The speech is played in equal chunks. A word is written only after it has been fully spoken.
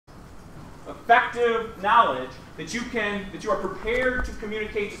effective knowledge that you are prepared to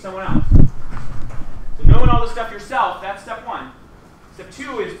communicate to someone else. So knowing all this stuff yourself, that's step one. Step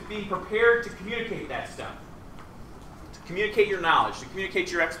two is being prepared to communicate that stuff. To communicate your knowledge, to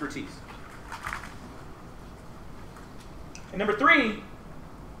communicate your expertise. And number three,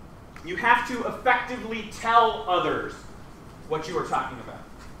 you have to effectively tell others what you are talking about.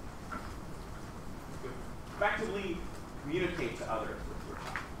 Effectively communicate to others what you are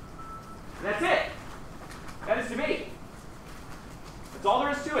talking about. And that's it. That is debate. That's all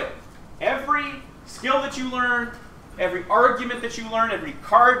there is to it. Every skill that you learn, every argument that you learn, every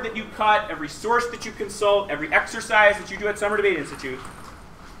card that you cut, every source that you consult, every exercise that you do at Summer Debate Institute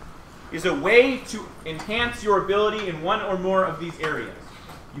is a way to enhance your ability in one or more of these areas.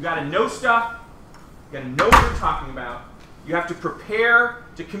 You got to know stuff. You got to know what you're talking about. You have to prepare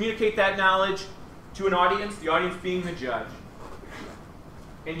to communicate that knowledge to an audience, the audience being the judge.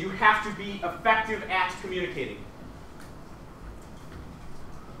 And you have to be effective at communicating.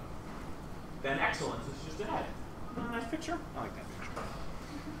 Then excellence is just ahead. Isn't that a nice picture? I like that picture.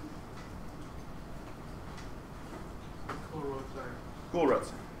 Cool road sign. Cool road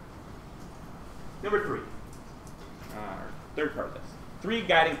sign. Number three. Third part of this. 3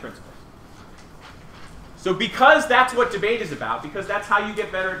 guiding principles. So because that's what debate is about, because that's how you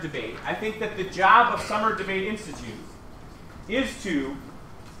get better at debate, I think that the job of Summer Debate Institute is to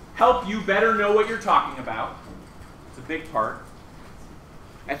help you better know what you're talking about. It's a big part.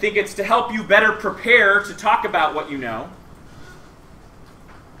 I think it's to help you better prepare to talk about what you know.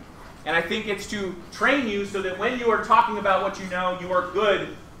 And I think it's to train you so that when you are talking about what you know, you are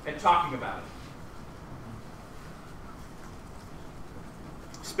good at talking about it.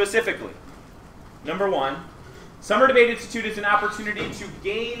 Specifically, number one, Summer Debate Institute is an opportunity to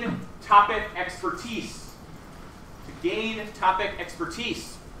gain topic expertise. To gain topic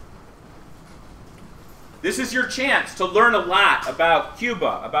expertise. This is your chance to learn a lot about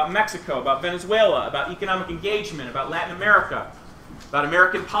Cuba, about Mexico, about Venezuela, about economic engagement, about Latin America, about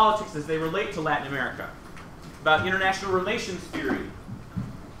American politics as they relate to Latin America, about international relations theory,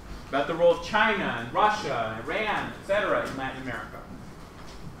 about the role of China and Russia and Iran, etc. in Latin America,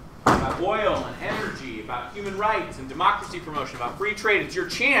 about oil and energy, about human rights and democracy promotion, about free trade. It's your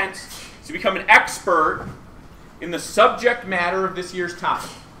chance to become an expert in the subject matter of this year's topic.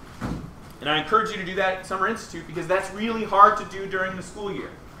 And I encourage you to do that at Summer Institute because that's really hard to do during the school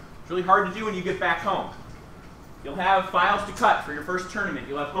year. It's really hard to do when you get back home. You'll have files to cut for your first tournament.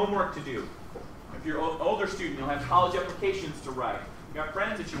 You'll have homework to do. If you're an older student, you'll have college applications to write. You've got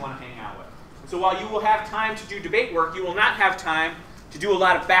friends that you want to hang out with. And so while you will have time to do debate work, you will not have time to do a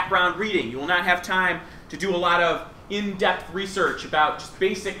lot of background reading. You will not have time to do a lot of in-depth research about just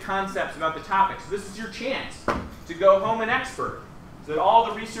basic concepts about the topic. So this is your chance to go home an expert. So that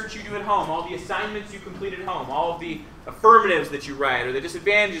all the research you do at home, all the assignments you complete at home, all of the affirmatives that you write, or the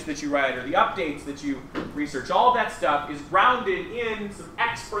disadvantages that you write, or the updates that you research, all of that stuff is grounded in some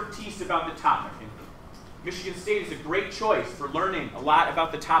expertise about the topic. And Michigan State is a great choice for learning a lot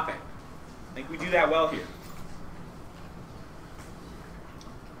about the topic. I think we do that well here.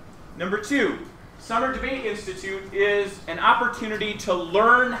 Number two, Summer Debate Institute is an opportunity to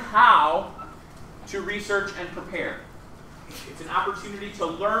learn how to research and prepare. It's an opportunity to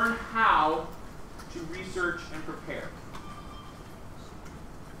learn how to research and prepare.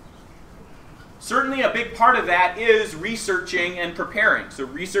 Certainly a big part of that is researching and preparing. So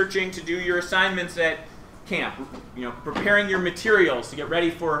researching to do your assignments at camp, preparing your materials to get ready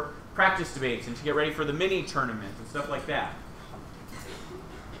for practice debates and to get ready for the mini tournament and stuff like that.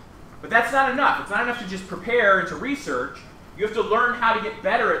 But that's not enough. It's not enough to just prepare and to research. You have to learn how to get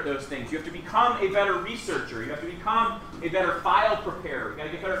better at those things. You have to become a better researcher. You have to become a better file preparer. You've got to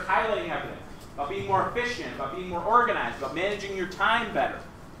get better at highlighting evidence, about being more efficient, about being more organized, about managing your time better.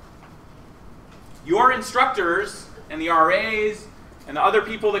 Your instructors and the RAs and the other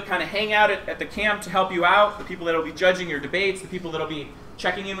people that kind of hang out at the camp to help you out, the people that will be judging your debates, the people that will be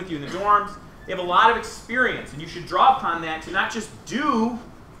checking in with you in the dorms, they have a lot of experience, and you should draw upon that to not just do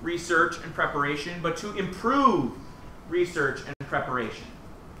research and preparation, but to improve research and preparation.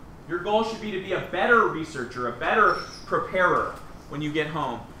 Your goal should be to be a better researcher, a better preparer when you get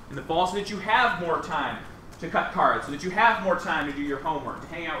home in the fall so that you have more time to cut cards, so that you have more time to do your homework, to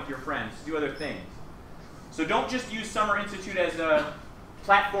hang out with your friends, to do other things. So don't just use Summer Institute as a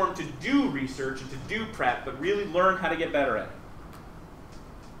platform to do research and to do prep, but really learn how to get better at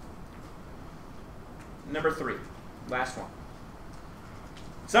it. Number three, last one.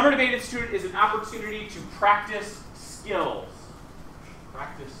 Summer Debate Institute is an opportunity to practice skills.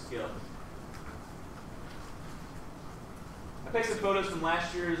 Practice skills. picked some photos from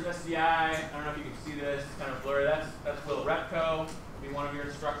last year's SDI. I don't know if you can see this. It's kind of blurry. That's Will Repko. Will be one of your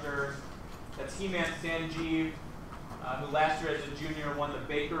instructors. That's He-Man Sanjeev, who last year as a junior won the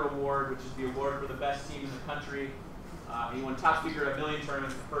Baker Award, which is the award for the best team in the country. He won top speaker at a million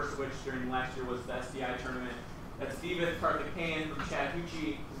tournaments, the first of which during last year was the SDI tournament. That's Stephen Karthikeyan from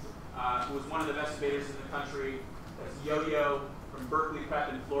Chattahoochee, who was one of the best debaters in the country. That's Yo-Yo from Berkeley Prep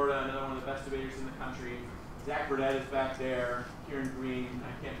in Florida, another one of the best debaters in the country. Zach Burdett is back there. Kieran Green,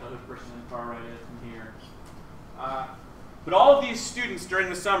 I can't tell who the person on the far right is from here. But all of these students during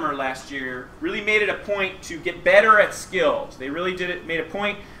the summer last year really made it a point to get better at skills. They really made a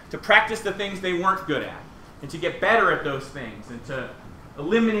point to practice the things they weren't good at, and to get better at those things, and to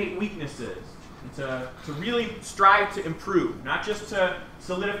eliminate weaknesses, and to really strive to improve, not just to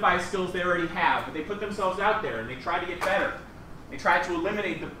solidify skills they already have, but they put themselves out there and they try to get better. They try to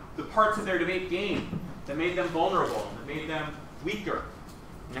eliminate the parts of their debate game that made them vulnerable, that made them weaker.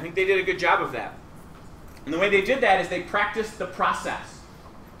 And I think they did a good job of that. And the way they did that is they practiced the process.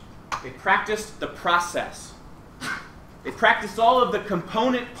 They practiced the process. They practiced all of the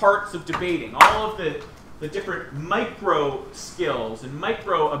component parts of debating, all of the different micro skills and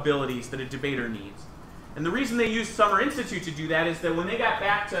micro abilities that a debater needs. And the reason they used Summer Institute to do that is that when they got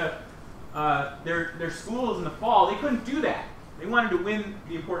back to their schools in the fall, they couldn't do that. They wanted to win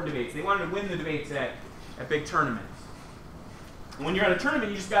the important debates. They wanted to win the debates at big tournaments. And when you're at a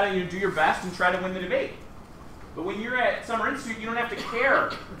tournament, you just got to do your best and try to win the debate. But when you're at Summer Institute, you don't have to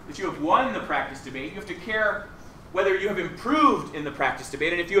care that you have won the practice debate. You have to care whether you have improved in the practice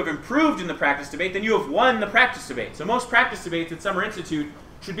debate. And if you have improved in the practice debate, then you have won the practice debate. So most practice debates at Summer Institute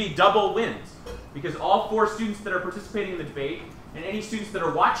should be double wins, because all 4 students that are participating in the debate and any students that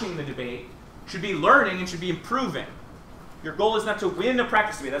are watching the debate should be learning and should be improving. Your goal is not to win a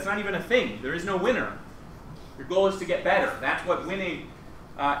practice debate. That's not even a thing. There is no winner. Your goal is to get better. That's what winning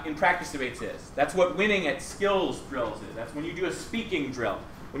in practice debates is. That's what winning at skills drills is. That's when you do a speaking drill,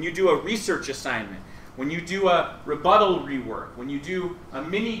 when you do a research assignment, when you do a rebuttal rework, when you do a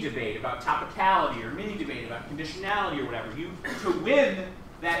mini debate about topicality or mini debate about conditionality or whatever. To win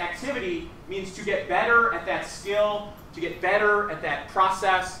that activity means to get better at that skill, to get better at that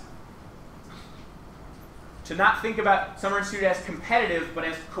process, to not think about Summer Institute as competitive, but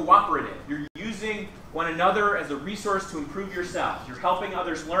as cooperative. You're using one another as a resource to improve yourselves. You're helping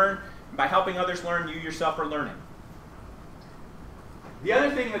others learn, and by helping others learn, you yourself are learning. The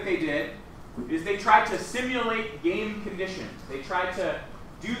other thing that they did is they tried to simulate game conditions. They tried to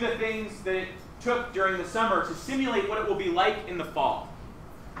do the things that it took during the summer to simulate what it will be like in the fall.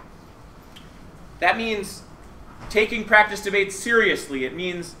 That means taking practice debates seriously. It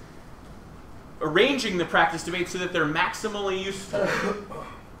means arranging the practice debates so that they're maximally useful.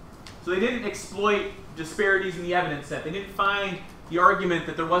 So they didn't exploit disparities in the evidence set. They didn't find the argument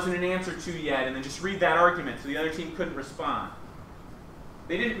that there wasn't an answer to yet and then just read that argument so the other team couldn't respond.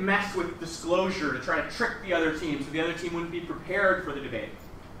 They didn't mess with disclosure to try to trick the other team so the other team wouldn't be prepared for the debate,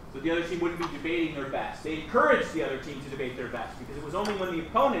 so the other team wouldn't be debating their best. They encouraged the other team to debate their best, because it was only when the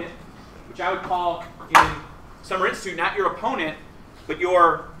opponent, which I would call in Summer Institute not your opponent, but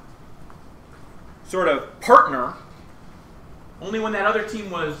your sort of partner, only when that other team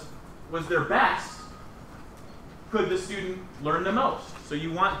was their best could the student learn the most. So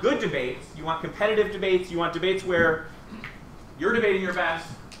you want good debates, you want competitive debates, you want debates where you're debating your best,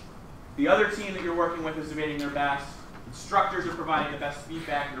 the other team that you're working with is debating their best, instructors are providing the best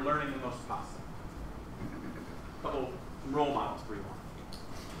feedback, you're learning the most possible. A couple role models for you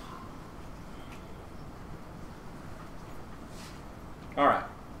all. All right.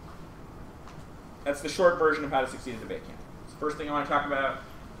 That's the short version of how to succeed in debate camp. It's the first thing I want to talk about.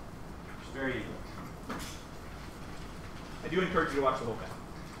 It's very easy. I do encourage you to watch the whole thing.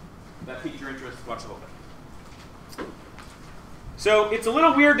 If that piqued your interest, watch the whole thing. So it's a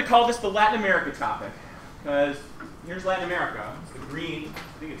little weird to call this the Latin America topic, because here's Latin America. It's the green.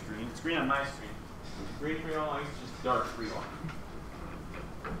 I think it's green. It's green on my screen. Green for you all. I think it's just dark for you all.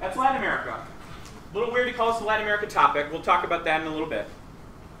 That's Latin America. A little weird to call this the Latin America topic. We'll talk about that in a little bit.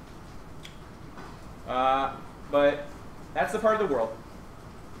 But that's the part of the world.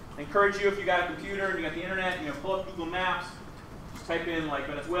 I encourage you, if you got a computer and you got the internet, pull up Google Maps, just type in like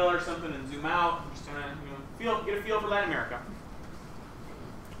Venezuela or something and zoom out, and just kind of get a feel for Latin America.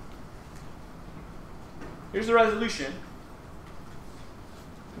 Here's the resolution.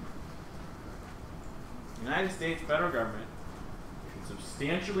 The United States federal government should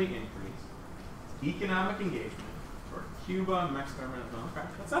substantially increase economic engagement for Cuba, Mexico, and Venezuela. Okay.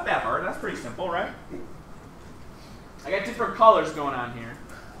 That's not that hard. That's pretty simple, right? I got different colors going on here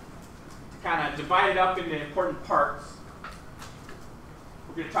to kind of divide it up into important parts.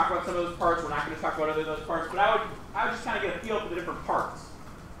 We're going to talk about some of those parts. We're not going to talk about other of those parts. But I would just kind of get a feel for the different parts. So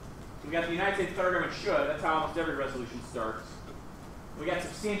we got the United States federal government should. That's how almost every resolution starts. We got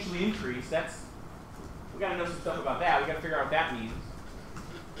substantially increased. We got to know some stuff about that. We got to figure out what that means.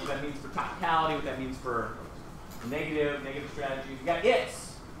 What that means for topicality. What that means for negative strategies. We got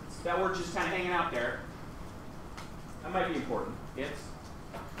its. That word's just kind of hanging out there. That might be important. Its.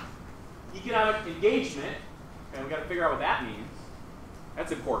 Economic engagement. And we got to figure out what that means.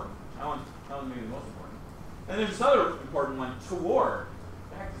 That's important. That one's maybe the most important. And there's this other important one, toward.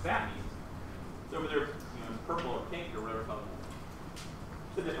 What the heck does that mean? It's over there, purple or pink or whatever color.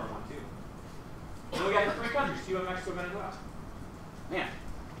 It's a different one too. And then we got the three countries, Cuba, Mexico, Venezuela. Man,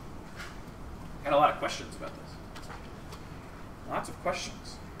 got a lot of questions about this. Lots of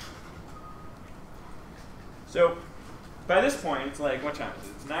questions. So, by this point, it's like, what time is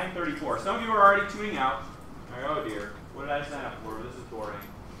it? It's 9:34. Some of you are already tuning out. Like, oh dear, what did I sign up for? This is boring.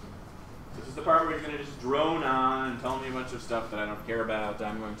 This is the part where he's going to just drone on and tell me a bunch of stuff that I don't care about.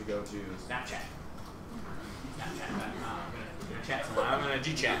 I'm going to go to Snapchat. I'm going to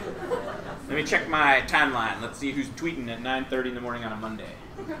G-chat. Let me check my timeline. Let's see who's tweeting at 9:30 in the morning on a Monday.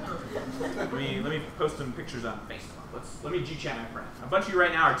 Let me post some pictures on Facebook. Let me G-chat my friend. A bunch of you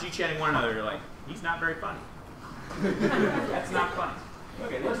right now are G-chatting one another. You're like, he's not very funny. That's not funny.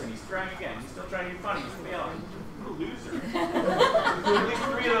 Okay, listen, he's trying again. He's still trying to be funny. He's failing. What a loser. At least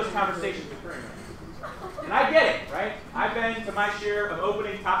 3 of those conversations occurring. And I get it, right? I've been to my share of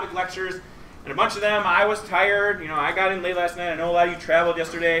opening topic lectures, and a bunch of them, I was tired. I got in late last night. I know a lot of you traveled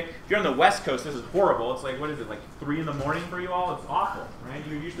yesterday. If you're on the West Coast, this is horrible. It's like, what is it, like 3 in the morning for you all? It's awful, right?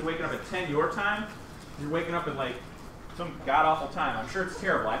 You're used to waking up at 10 your time. You're waking up at like some god-awful time. I'm sure it's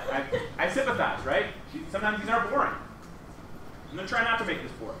terrible. I sympathize, right? Sometimes these are boring. I'm going to try not to make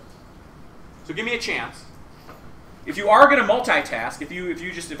this boring. So give me a chance. If you are going to multitask, if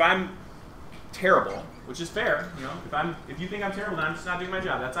I'm terrible, which is fair, if you think I'm terrible, then I'm just not doing my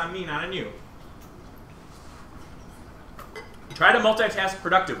job. That's on me, not on you. Try to multitask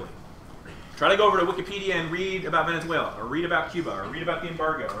productively. Try to go over to Wikipedia and read about Venezuela, or read about Cuba, or read about the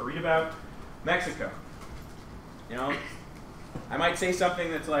embargo, or read about Mexico. I might say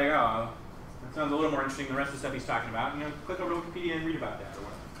something that's like, oh, that sounds a little more interesting than the rest of the stuff he's talking about. Click over to Wikipedia and read about that or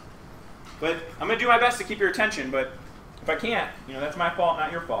whatever. But I'm going to do my best to keep your attention, but if I can't, that's my fault,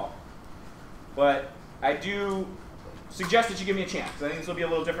 not your fault. But I do suggest that you give me a chance. I think this will be a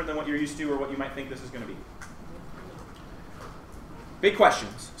little different than what you're used to or what you might think this is going to be. Big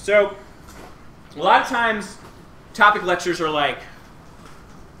questions. So a lot of times topic lectures are like,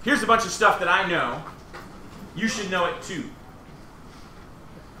 here's a bunch of stuff that I know. You should know it too.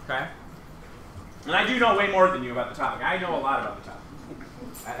 Okay? And I do know way more than you about the topic. I know a lot about the topic.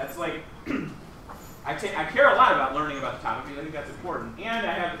 That's like, I care a lot about learning about the topic because I think that's important. And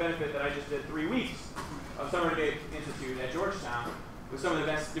I have the benefit that I just did 3 weeks of Summer Debate Institute at Georgetown with some of the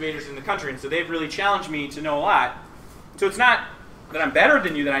best debaters in the country. And so they've really challenged me to know a lot. So it's not that I'm better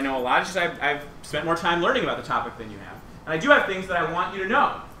than you, that I know a lot. It's just I've spent more time learning about the topic than you have. And I do have things that I want you to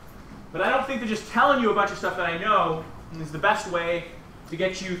know. But I don't think that just telling you a bunch of stuff that I know is the best way to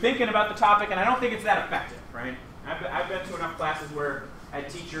get you thinking about the topic, and I don't think it's that effective, right? I've been to enough classes where I had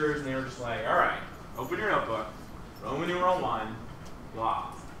teachers, and they were just like, all right, open your notebook, Roman numeral 1,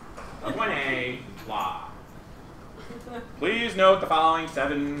 blah. 1A, blah. Please note the following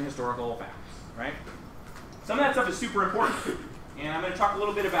 7 historical facts, right? Some of that stuff is super important. And I'm going to talk a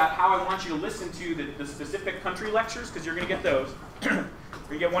little bit about how I want you to listen to the specific country lectures, because you're going to get those. You're going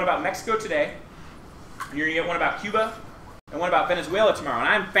to get one about Mexico today. And you're going to get one about Cuba. And one about Venezuela tomorrow. And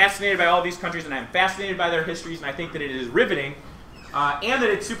I'm fascinated by all these countries, and I'm fascinated by their histories, and I think that it is riveting, and that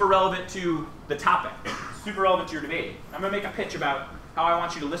it's super relevant to the topic. It's super relevant to your debate. I'm going to make a pitch about how I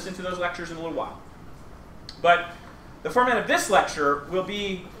want you to listen to those lectures in a little while. But the format of this lecture will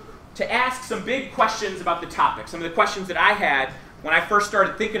be to ask some big questions about the topic, some of the questions that I had when I first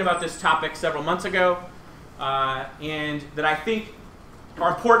started thinking about this topic several months ago, and that I think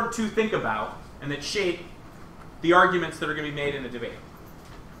are important to think about and that shape the arguments that are going to be made in the debate.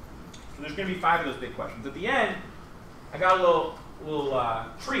 So there's going to be 5 of those big questions. At the end, I got a little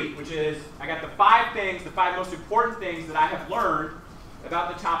treat, which is I got the 5 most important things that I have learned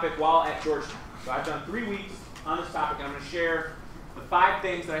about the topic while at Georgetown. So I've done 3 weeks on this topic, and I'm going to share the 5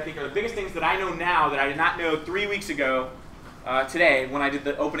 things that I think are the biggest things that I know now that I did not know 3 weeks ago today when I did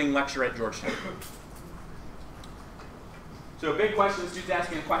the opening lecture at Georgetown. So big question, students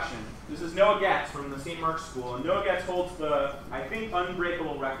asking a question. This is Noah Getz from the St. Mark's School, and Noah Getz holds the, I think,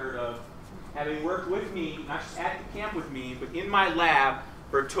 unbreakable record of having worked with me, not just at the camp with me, but in my lab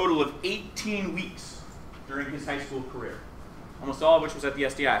for a total of 18 weeks during his high school career. almost all of which was at the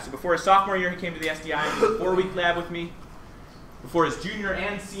SDI. So before his sophomore year, he came to the SDI and did a 4-week lab with me. Before his junior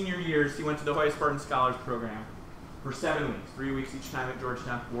and senior years, he went to the Hoya Spartan Scholars Program for 7 weeks, 3 weeks each time at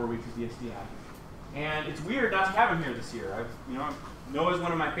Georgetown, 4 weeks at the SDI. And it's weird not to have him here this year. Noah's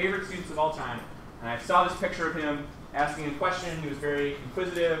one of my favorite students of all time, and I saw this picture of him asking a question. He was very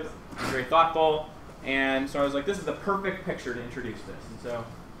inquisitive, very thoughtful, and so I was like, this is the perfect picture to introduce this. And so,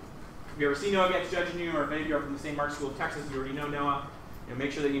 if you ever see Noah Getz judging you, or if any of you are from the same art school of Texas, you already know Noah,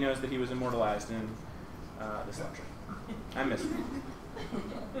 make sure that he knows that he was immortalized in this lecture. I miss him.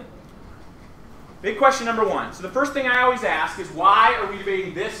 Big question number 1. So the first thing I always ask is, why are we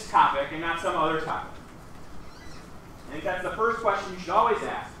debating this topic and not some other topic? I think that's the first question you should always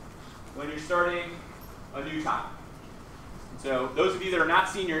ask when you're starting a new topic. And so those of you that are not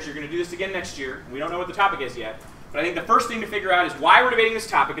seniors, you're going to do this again next year. We don't know what the topic is yet. But I think the first thing to figure out is why we're debating this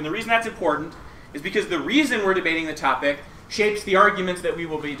topic. And the reason that's important is because the reason we're debating the topic shapes the arguments that we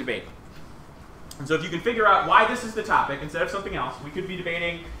will be debating. And so if you can figure out why this is the topic instead of something else, we could be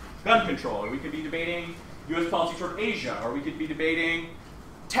debating gun control, or we could be debating U.S. policy toward Asia, or we could be debating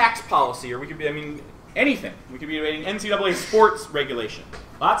tax policy, or we could be, anything. We could be debating NCAA sports regulation.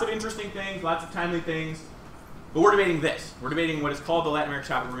 Lots of interesting things, lots of timely things, but we're debating this. We're debating what is called the Latin American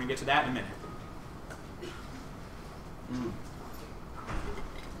topic. We're going to get to that in a minute. I'm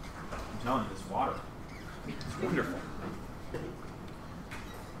telling you, this water, it's wonderful.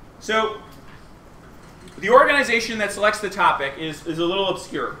 So, the organization that selects the topic is a little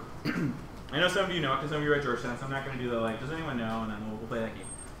obscure. I know some of you know it because some of you are at Georgetown, so I'm not going to do the does anyone know, and then we'll play that game.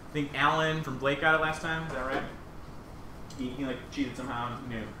 I think Alan from Blake got it last time, is that right? He cheated somehow and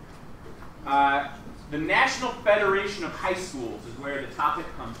knew. The National Federation of High Schools is where the topic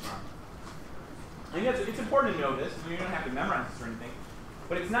comes from. I think it's important to know this. You don't have to memorize this or anything.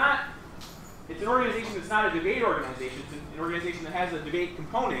 But it's an organization that's not a debate organization. It's an organization that has a debate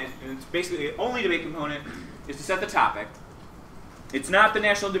component, and it's basically the only debate component is to set the topic. It's not the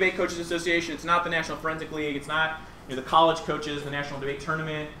National Debate Coaches Association. It's not the National Forensic League. It's not the college coaches, the National Debate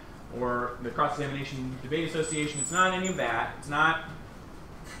Tournament, or the Cross-Examination Debate Association. It's not any of that. It's not,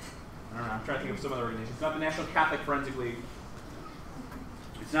 I don't know, I'm trying to think of some other organization. It's not the National Catholic Forensic League.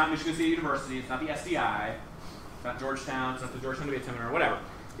 It's not Michigan State University. It's not the SDI. It's not Georgetown. It's not the Georgetown Debate Seminar, or whatever.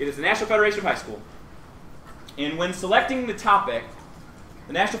 It is the National Federation of High School. And when selecting the topic,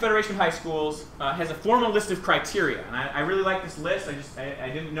 the National Federation of High Schools has a formal list of criteria. And I really like this list. I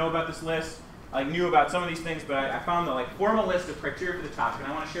didn't know about this list. I knew about some of these things, but I found the formal list of criteria for the topic,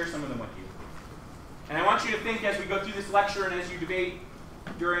 and I want to share some of them with you. And I want you to think as we go through this lecture and as you debate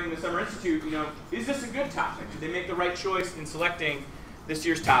during the Summer Institute, is this a good topic? Did they make the right choice in selecting this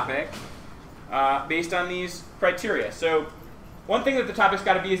year's topic based on these criteria? So one thing that the topic's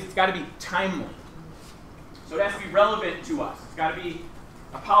got to be is it's got to be timely. So it has to be relevant to us. It's got to be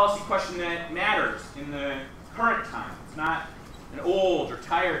a policy question that matters in the current time. It's not an old or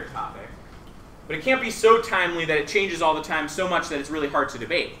tired topic. But it can't be so timely that it changes all the time so much that it's really hard to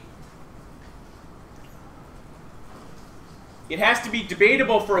debate. It has to be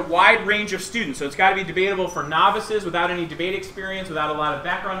debatable for a wide range of students. So it's got to be debatable for novices without any debate experience, without a lot of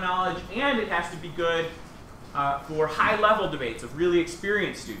background knowledge, and it has to be good for high-level debates of really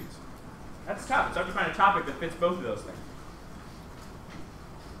experienced students. That's tough. It's hard to find a topic that fits both of those things.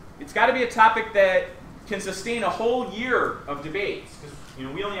 It's got to be a topic that can sustain a whole year of debates. Because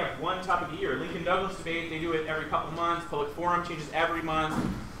we only have one topic a year. Lincoln Douglas debate, they do it every couple months. Public forum changes every month.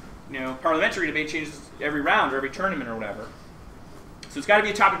 Parliamentary debate changes every round or every tournament or whatever. So it's got to be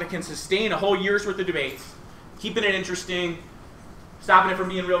a topic that can sustain a whole year's worth of debates, keeping it interesting, stopping it from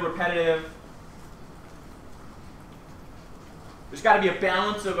being real repetitive. There's got to be a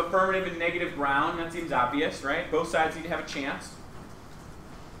balance of affirmative and negative ground. That seems obvious, right? Both sides need to have a chance.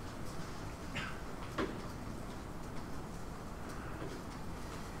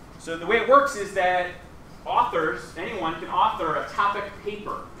 So the way it works is that authors, anyone can author a topic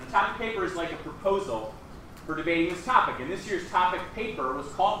paper. And a topic paper is like a proposal for debating this topic. And this year's topic paper was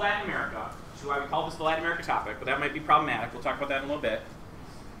called Latin America, which is why we call this the Latin America topic, but that might be problematic. We'll talk about that in a little bit.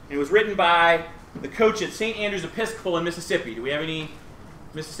 And it was written by the coach at St. Andrew's Episcopal in Mississippi. Do we have any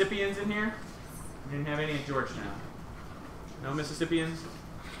Mississippians in here? We didn't have any at Georgetown. No Mississippians?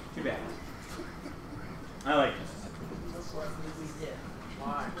 Too bad. I like Mississippi.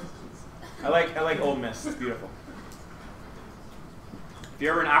 Why? I like Ole Miss. It's beautiful. If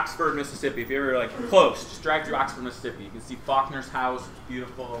you're ever in Oxford, Mississippi, if you're ever close, just drive through Oxford, Mississippi. You can see Faulkner's house. It's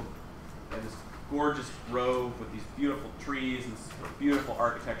beautiful. They have this gorgeous grove with these beautiful trees and this beautiful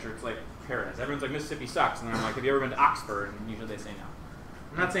architecture. It's like paradise. Everyone's like, Mississippi sucks. And I'm like, have you ever been to Oxford? And usually they say no.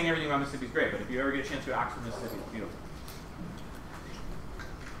 I'm not saying everything about Mississippi is great, but if you ever get a chance to go to Oxford, Mississippi, it's beautiful.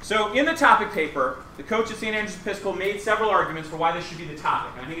 So in the topic paper, the coach at St. Andrew's Episcopal made several arguments for why this should be the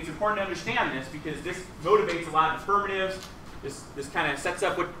topic. And I think it's important to understand this because this motivates a lot of affirmatives. This kind of sets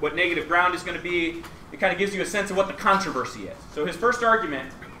up what negative ground is going to be. It kind of gives you a sense of what the controversy is. So his first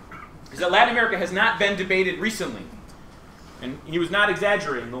argument is that Latin America has not been debated recently. And he was not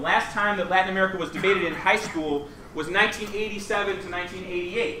exaggerating. The last time that Latin America was debated in high school was 1987 to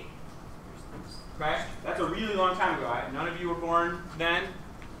 1988. Okay? That's a really long time ago. None of you were born then.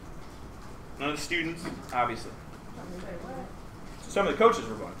 None of the students, obviously. Some of the coaches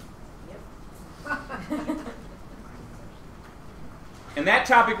were born. Yep. And that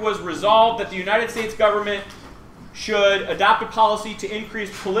topic was resolved that the United States government should adopt a policy to increase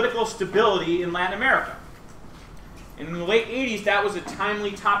political stability in Latin America. And in the late 80s, that was a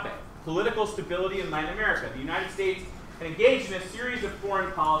timely topic, political stability in Latin America. The United States had engaged in a series of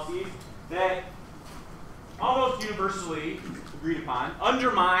foreign policies that almost universally agreed upon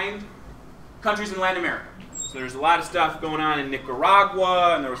undermined countries in Latin America. So there's a lot of stuff going on in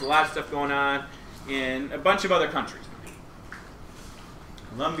Nicaragua, and there was a lot of stuff going on in a bunch of other countries.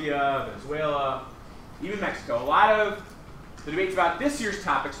 Colombia, Venezuela, even Mexico. A lot of the debates about this year's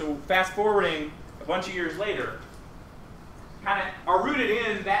topic, so fast forwarding a bunch of years later, kind of are rooted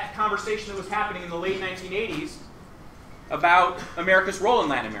in that conversation that was happening in the late 1980s about America's role in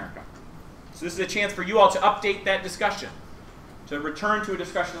Latin America. So this is a chance for you all to update that discussion, to return to a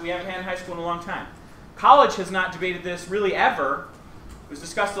discussion that we haven't had in high school in a long time. College has not debated this really ever. It was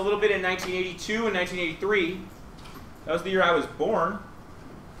discussed a little bit in 1982 and 1983. That was the year I was born,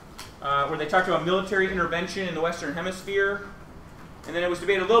 where they talked about military intervention in the Western Hemisphere. And then it was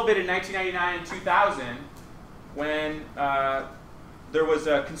debated a little bit in 1999 and 2000 when there was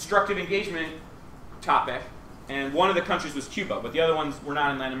a constructive engagement topic, and one of the countries was Cuba, but the other ones were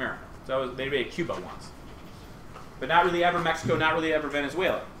not in Latin America. So they debated Cuba once. But not really ever Mexico, not really ever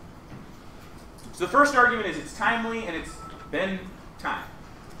Venezuela. So the first argument is it's timely and it's been time.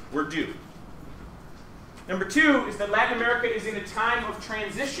 We're due. Number two is that Latin America is in a time of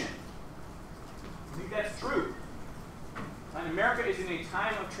transition. I think that's true. Latin America is in a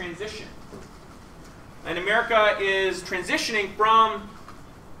time of transition. Latin America is transitioning from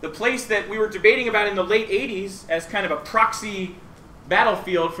the place that we were debating about in the late 80s as kind of a proxy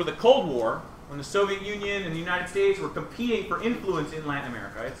battlefield for the Cold War, when the Soviet Union and the United States were competing for influence in Latin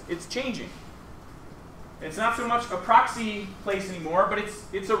America. It's changing. It's not so much a proxy place anymore, but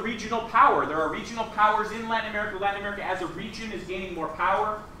it's a regional power. There are regional powers in Latin America. Latin America as a region is gaining more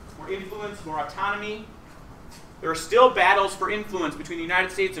power, more influence, more autonomy. There are still battles for influence between the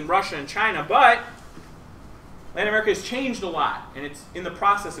United States and Russia and China, but Latin America has changed a lot, and it's in the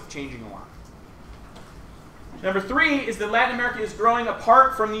process of changing a lot. Number three is that Latin America is growing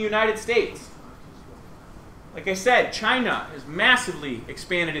apart from the United States. Like I said, China has massively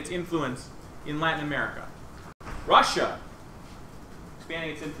expanded its influence in Latin America. Russia,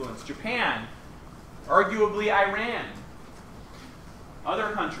 expanding its influence. Japan, arguably Iran,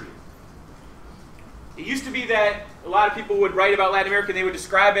 other countries. It used to be that a lot of people would write about Latin America and they would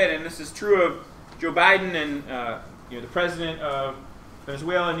describe it, and this is true of Joe Biden and the president of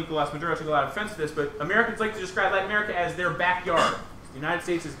Venezuela, Nicolás Maduro, took a lot of offense to this, but Americans like to describe Latin America as their backyard. The United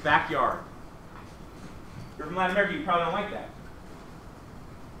States is backyard. If you're from Latin America, you probably don't like that.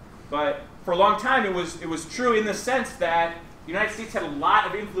 But for a long time, it was true in the sense that the United States had a lot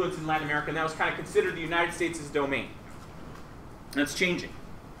of influence in Latin America, and that was kind of considered the United States' domain. And that's changing.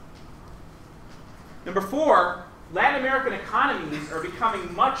 Number four, Latin American economies are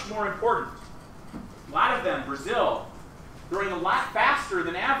becoming much more important. A lot of them, Brazil, growing a lot faster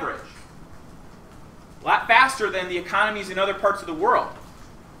than average. A lot faster than the economies in other parts of the world.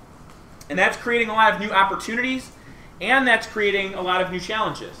 And that's creating a lot of new opportunities, and that's creating a lot of new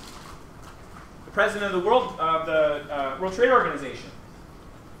challenges. The president of the World Trade Organization,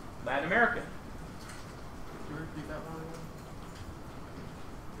 Latin American. Can you repeat that one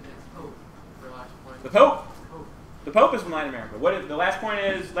again? Pope, for last point. The Pope. The Pope is from Latin America. The last point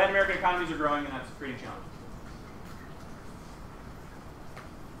is Latin American economies are growing, and that's creating challenges.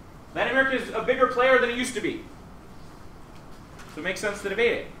 Latin America is a bigger player than it used to be. So it makes sense to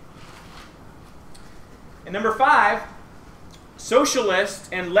debate it. And number five, socialist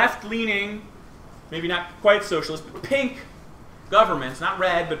and left-leaning, maybe not quite socialist, but pink governments, not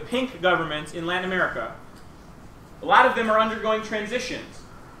red, but pink governments in Latin America, a lot of them are undergoing transitions.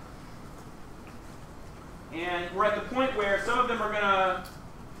 And we're at the point where some of them are going to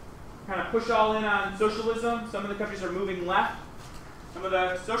kind of push all in on socialism. Some of the countries are moving left. Some of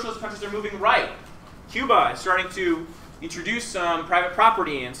the socialist countries are moving right. Cuba is starting to introduce some private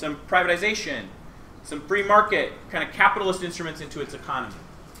property and some privatization, some free market kind of capitalist instruments into its economy.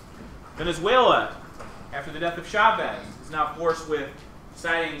 Venezuela, after the death of Chavez, is now forced with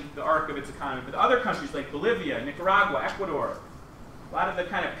deciding the arc of its economy. But other countries like Bolivia, Nicaragua, Ecuador, a lot of the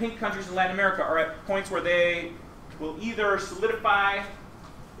kind of pink countries in Latin America are at points where they will either solidify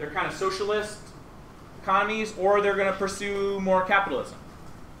their kind of socialist economies or they're going to pursue more capitalism.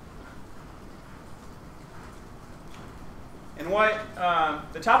 And what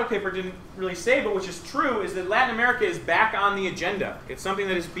the topic paper didn't really say, but which is true, is that Latin America is back on the agenda. It's something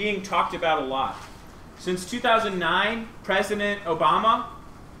that is being talked about a lot. Since 2009, President Obama,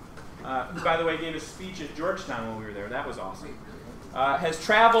 who by the way gave a speech at Georgetown when we were there, that was awesome, has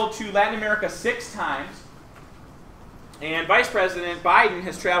traveled to Latin America 6 times, and Vice President Biden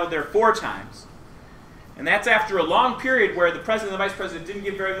has traveled there 4 times. And that's after a long period where the President and the Vice President didn't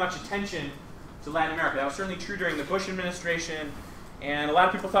give very much attention to Latin America. That was certainly true during the Bush administration, and a lot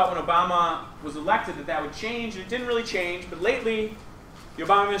of people thought when Obama was elected that that would change, and it didn't really change, but lately the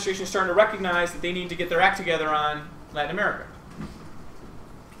Obama administration is starting to recognize that they need to get their act together on Latin America.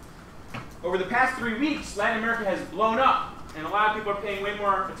 Over the past 3 weeks, Latin America has blown up, and a lot of people are paying way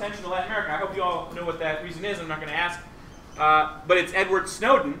more attention to Latin America. I hope you all know what that reason is. I'm not going to ask. But it's Edward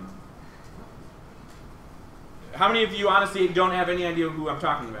Snowden. How many of you honestly don't have any idea who I'm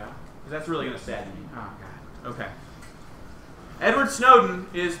talking about? Because that's really going to sadden me. Oh, God. Okay. Edward Snowden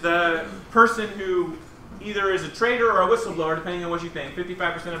is the person who either is a traitor or a whistleblower, depending on what you think.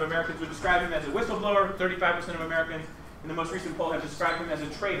 55% of Americans would describe him as a whistleblower. 35% of Americans in the most recent poll have described him as a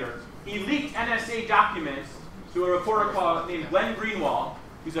traitor. He leaked NSA documents to a reporter named Glenn Greenwald,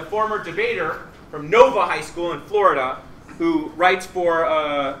 who's a former debater from Nova High School in Florida, who writes for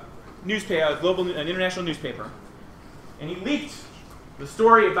an international newspaper. And he leaked the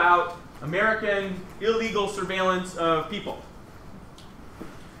story about American illegal surveillance of people.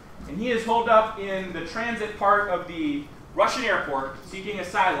 And he is holed up in the transit part of the Russian airport seeking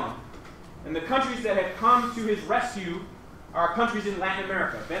asylum. And the countries that have come to his rescue are countries in Latin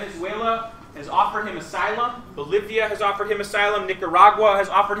America. Venezuela has offered him asylum. Bolivia has offered him asylum. Nicaragua has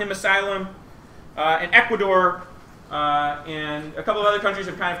offered him asylum. And Ecuador and a couple of other countries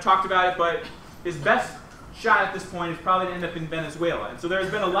have kind of talked about it, but his best shot at this point is probably to end up in Venezuela. And so there's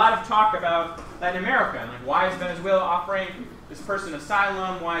been a lot of talk about Latin America. And like, why is Venezuela offering this person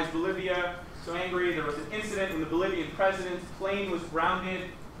asylum? Why is Bolivia so angry? There was an incident when the Bolivian president's plane was grounded,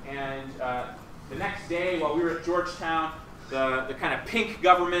 and the next day while we were at Georgetown, the kind of pink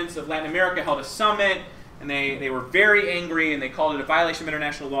governments of Latin America held a summit, and they were very angry, and they called it a violation of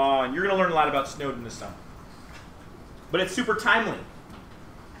international law, and you're going to learn a lot about Snowden this summer. But it's super timely.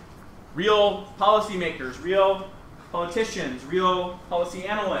 Real policymakers, real politicians, real policy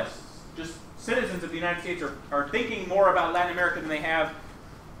analysts, just citizens of the United States are thinking more about Latin America than they have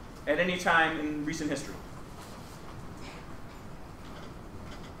at any time in recent history.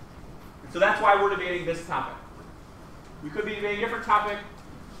 So that's why we're debating this topic. We could be debating a different topic.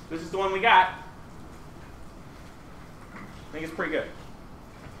 This is the one we got. I think it's pretty good.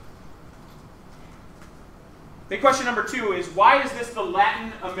 The question number 2 is, why is this the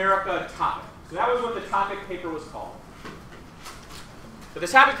Latin America topic? So that was what the topic paper was called. But the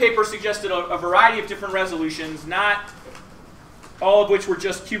topic paper suggested a variety of different resolutions, not all of which were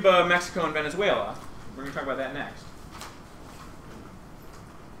just Cuba, Mexico, and Venezuela. We're going to talk about that next.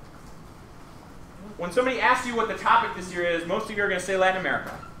 When somebody asks you what the topic this year is, most of you are going to say Latin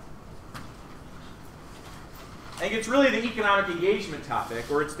America. I think it's really the economic engagement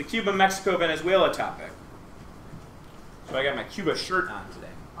topic, or it's the Cuba, Mexico, Venezuela topic. So I got my Cuba shirt on today.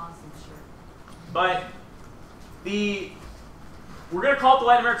 Awesome shirt. But we're going to call it the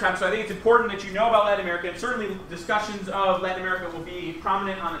Latin America topic, so I think it's important that you know about Latin America, and certainly discussions of Latin America will be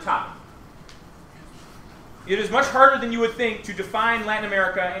prominent on the topic. It is much harder than you would think to define Latin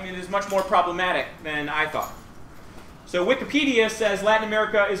America, and it is much more problematic than I thought. So Wikipedia says Latin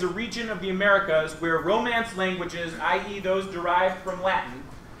America is a region of the Americas where Romance languages, i.e. those derived from Latin,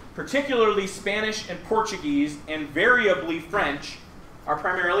 particularly Spanish and Portuguese, and variably French, are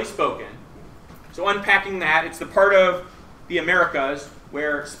primarily spoken. So unpacking that, it's the part of the Americas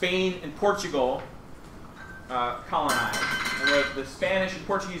where Spain and Portugal colonized, and where the Spanish and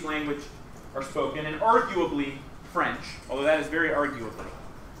Portuguese language are spoken, and arguably French, although that is very arguably.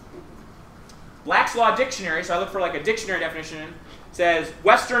 Black's Law Dictionary, so I look for like a dictionary definition, says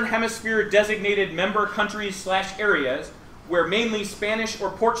Western Hemisphere designated member countries / areas where mainly Spanish or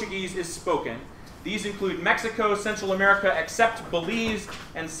Portuguese is spoken. These include Mexico, Central America except Belize,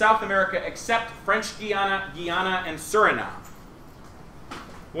 and South America except French Guiana, Guyana, and Suriname.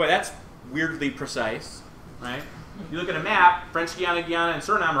 Boy, that's weirdly precise, right? You look at a map, French Guiana, Guyana, and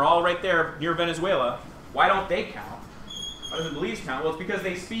Suriname are all right there near Venezuela. Why don't they count? Why doesn't Belize count? Well, it's because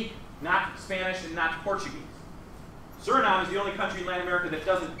they speak not Spanish and not Portuguese. Suriname is the only country in Latin America that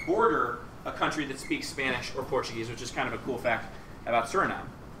doesn't border a country that speaks Spanish or Portuguese, which is kind of a cool fact about Suriname.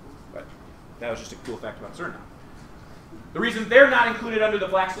 But that was just a cool fact about Suriname. The reason they're not included under the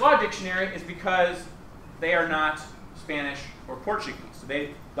Black's Law Dictionary is because they are not Spanish or Portuguese. So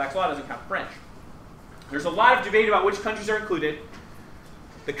Black's Law doesn't count French. There's a lot of debate about which countries are included.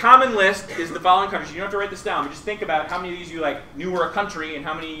 The common list is the following countries. You don't have to write this down, but just think about how many of these you knew were a country and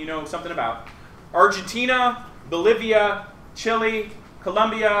how many you know something about. Argentina, Bolivia, Chile,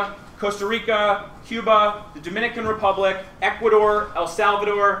 Colombia, Costa Rica, Cuba, the Dominican Republic, Ecuador, El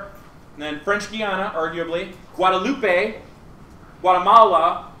Salvador, and then French Guiana, arguably, Guadalupe,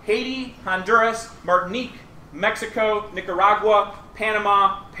 Guatemala, Haiti, Honduras, Martinique, Mexico, Nicaragua,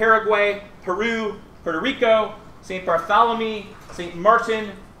 Panama, Paraguay, Peru, Puerto Rico, St. Bartholomew, St.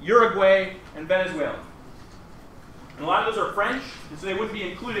 Martin, Uruguay, and Venezuela. And a lot of those are French, and so they wouldn't be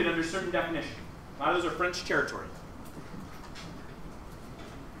included under certain definitions. A lot of those are French territory.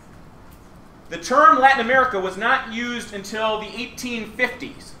 The term Latin America was not used until the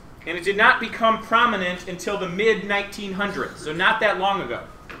 1850s, and it did not become prominent until the mid-1900s, so not that long ago,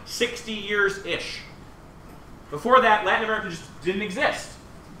 60 years-ish. Before that, Latin America just didn't exist.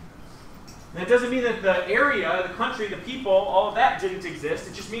 And that doesn't mean that the area, the country, the people, all of that didn't exist.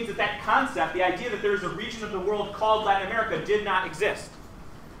 It just means that that concept, the idea that there's a region of the world called Latin America, did not exist.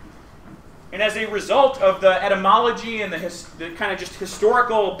 And as a result of the etymology and the kind of just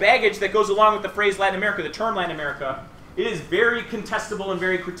historical baggage that goes along with the phrase Latin America, the term Latin America, it is very contestable and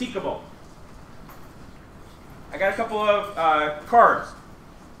very critiquable. I got a couple of cards.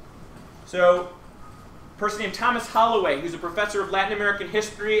 So, a person named Thomas Holloway, who's a professor of Latin American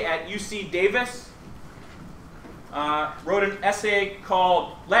history at UC Davis, wrote an essay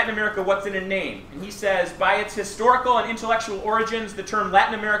called Latin America, What's in a Name? And he says, by its historical and intellectual origins, the term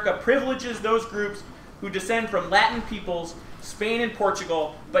Latin America privileges those groups who descend from Latin peoples, Spain and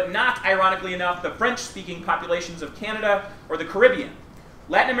Portugal, but not, ironically enough, the French-speaking populations of Canada or the Caribbean.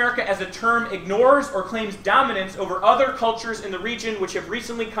 Latin America as a term ignores or claims dominance over other cultures in the region which have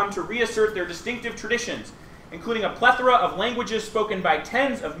recently come to reassert their distinctive traditions, including a plethora of languages spoken by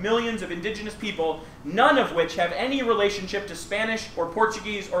tens of millions of indigenous people, none of which have any relationship to Spanish or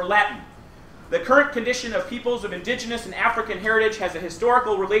Portuguese or Latin. The current condition of peoples of indigenous and African heritage has a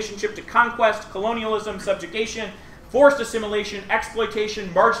historical relationship to conquest, colonialism, subjugation, forced assimilation, exploitation,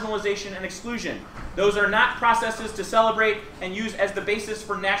 marginalization, and exclusion. Those are not processes to celebrate and use as the basis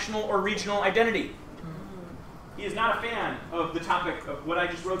for national or regional identity. He is not a fan of the topic of what I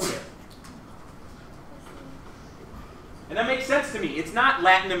just wrote here. And that makes sense to me. It's not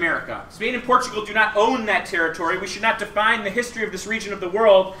Latin America. Spain and Portugal do not own that territory. We should not define the history of this region of the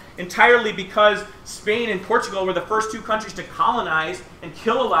world entirely because Spain and Portugal were the first two countries to colonize and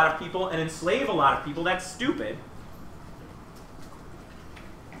kill a lot of people and enslave a lot of people. That's stupid.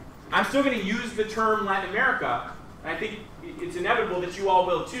 I'm still going to use the term Latin America, and I think it's inevitable that you all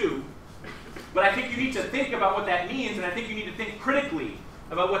will too. But I think you need to think about what that means, and I think you need to think critically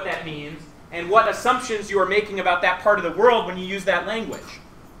about what that means and what assumptions you are making about that part of the world when you use that language.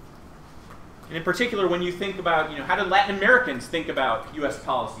 And in particular, when you think about, how do Latin Americans think about U.S.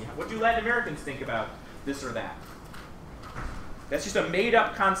 policy? What do Latin Americans think about this or that? That's just a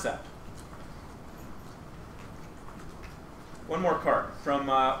made-up concept. One more card from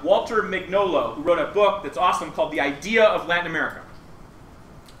Walter Mignolo, who wrote a book that's awesome called The Idea of Latin America.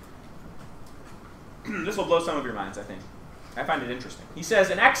 This will blow some of your minds, I think. I find it interesting. He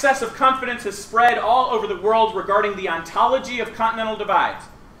says, an excess of confidence has spread all over the world regarding the ontology of continental divides.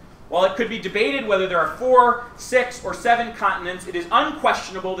 While it could be debated whether there are 4, 6, or 7 continents, it is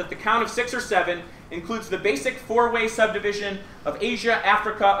unquestionable that the count of 6 or 7 includes the basic 4-way subdivision of Asia,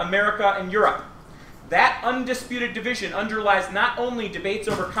 Africa, America, and Europe. That undisputed division underlies not only debates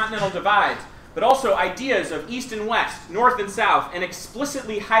over continental divides, but also ideas of East and West, North and South, and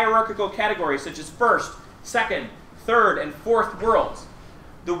explicitly hierarchical categories such as first, second, third, and fourth worlds.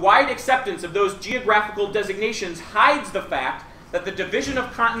 The wide acceptance of those geographical designations hides the fact that the division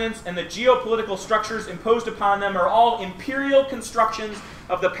of continents and the geopolitical structures imposed upon them are all imperial constructions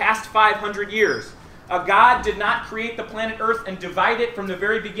of the past 500 years. A god did not create the planet Earth and divide it from the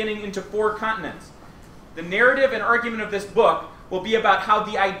very beginning into 4 continents. The narrative and argument of this book will be about how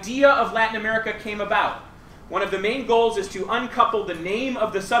the idea of Latin America came about. One of the main goals is to uncouple the name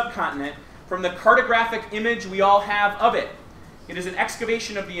of the subcontinent from the cartographic image we all have of it. It is an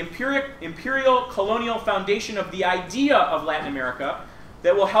excavation of the imperial colonial foundation of the idea of Latin America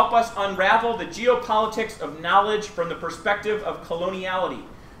that will help us unravel the geopolitics of knowledge from the perspective of coloniality.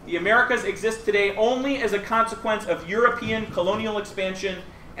 The Americas exist today only as a consequence of European colonial expansion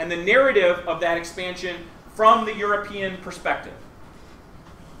and the narrative of that expansion from the European perspective.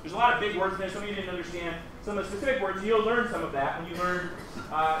 There's a lot of big words in there. Some of you didn't understand some of the specific words. You'll learn some of that when you learn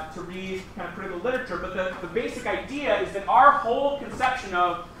to read kind of critical literature. But the basic idea is that our whole conception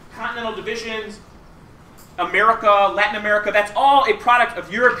of continental divisions, America, Latin America, that's all a product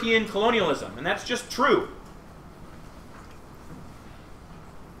of European colonialism. And that's just true.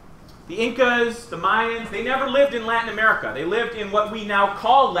 The Incas, the Mayans, they never lived in Latin America. They lived in what we now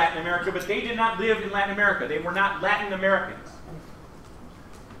call Latin America, but they did not live in Latin America. They were not Latin Americans.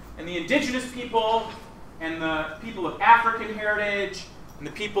 And the indigenous people and the people of African heritage and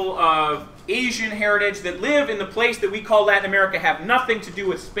the people of Asian heritage that live in the place that we call Latin America have nothing to do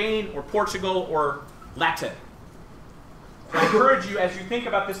with Spain or Portugal or Latin. So I encourage you, as you think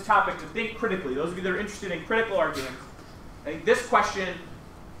about this topic, to think critically. Those of you that are interested in critical arguments, I think this question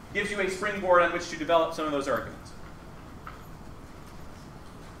gives you a springboard on which to develop some of those arguments.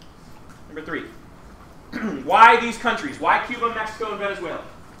 Number 3. Why these countries? Why Cuba, Mexico, and Venezuela?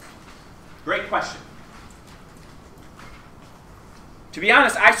 Great question. To be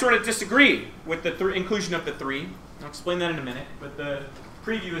honest, I sort of disagree with the inclusion of the 3. I'll explain that in a minute. But the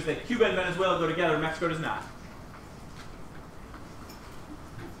preview is that Cuba and Venezuela go together, Mexico does not.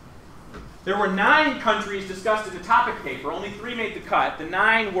 There were 9 countries discussed in the topic paper. Only 3 made the cut. The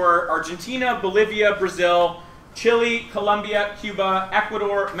 9 were Argentina, Bolivia, Brazil, Chile, Colombia, Cuba,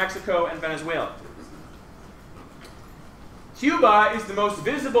 Ecuador, Mexico, and Venezuela. Cuba is the most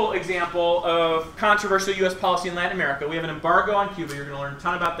visible example of controversial U.S. policy in Latin America. We have an embargo on Cuba. You're going to learn a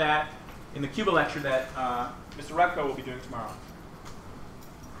ton about that in the Cuba lecture that Mr. Revko will be doing tomorrow.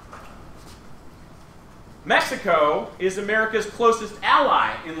 Mexico is America's closest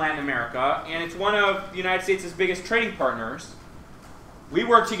ally in Latin America, and it's one of the United States' biggest trading partners. We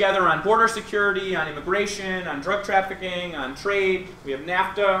work together on border security, on immigration, on drug trafficking, on trade. We have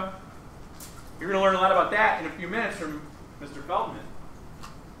NAFTA. You're going to learn a lot about that in a few minutes from Mr. Feldman.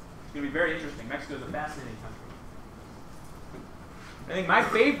 It's going to be very interesting. Mexico is a fascinating country. I think my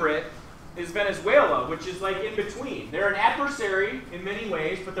favorite is Venezuela, which is like in between. They're an adversary in many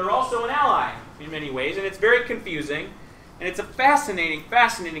ways, but they're also an ally in many ways, and it's very confusing. And it's a fascinating,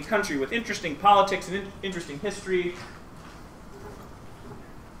 fascinating country with interesting politics and interesting history.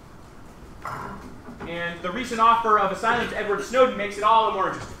 And the recent offer of asylum to Edward Snowden makes it all the more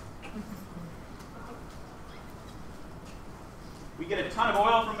interesting. We get a ton of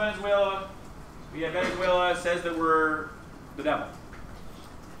oil from Venezuela. Venezuela says that we're the devil.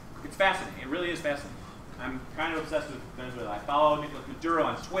 It's fascinating. It really is fascinating. I'm kind of obsessed with Venezuela. I follow Nicolas Maduro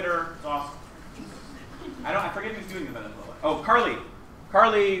on Twitter. It's awesome. I forget who's doing the Venezuela. Oh, Carly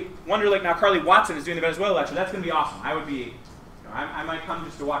Wonderlick. Now Carly Watson is doing the Venezuela lecture. That's going to be awesome. I would be, I might come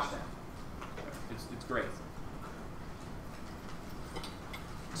just to watch that. It's great.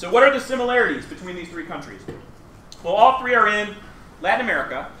 So what are the similarities between these 3 countries? Well, all 3 are in Latin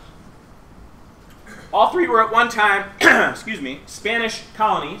America. All 3 were at one time, excuse me, Spanish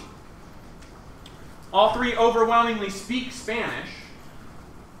colonies. All 3 overwhelmingly speak Spanish.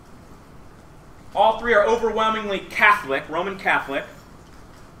 All 3 are overwhelmingly Catholic, Roman Catholic.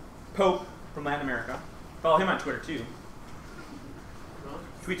 Pope from Latin America. Follow him on Twitter too.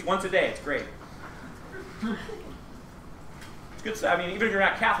 Tweets once a day. It's great. It's good stuff. I mean, even if you're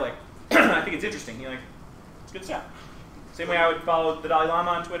not Catholic, I think it's interesting. It's good stuff. Same way I would follow the Dalai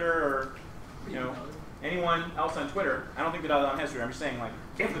Lama on Twitter, or anyone else on Twitter. I don't think the Dalai Lama has Twitter. I'm just saying,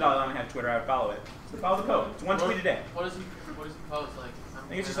 if the Dalai Lama had Twitter, I would follow it. So follow the Pope. It's one tweet a day. What does he post? I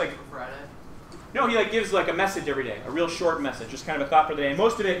think it's just like Friday. No, he gives a message every day, a real short message, just kind of a thought for the day. And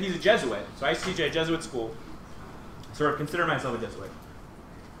most of it, he's a Jesuit, so I used to teach at a Jesuit school. Sort of consider myself a Jesuit.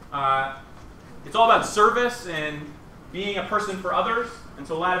 It's all about service and being a person for others, and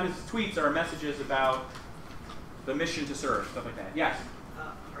so a lot of his tweets are messages about the mission to serve, stuff like that. Yes?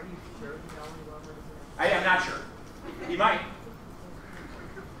 Are you sure the Dalai Lama is I am not sure. He might.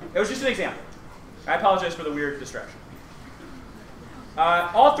 It was just an example. I apologize for the weird distraction.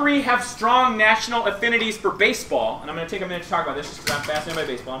 All 3 have strong national affinities for baseball, and I'm going to take a minute to talk about this just because I'm fascinated by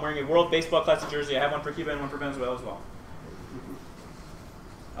baseball. I'm wearing a World Baseball Classic jersey. I have one for Cuba and one for Venezuela as well.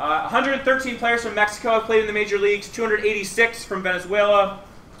 113 players from Mexico have played in the major leagues, 286 from Venezuela,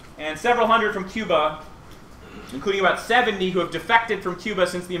 and several hundred from Cuba, including about 70 who have defected from Cuba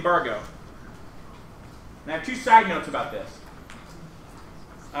since the embargo. And I have 2 side notes about this.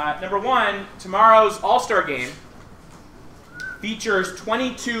 Number 1, tomorrow's All-Star game features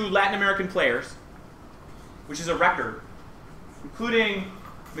 22 Latin American players, which is a record, including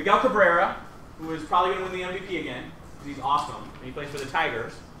Miguel Cabrera, who is probably going to win the MVP again, because he's awesome, and he plays for the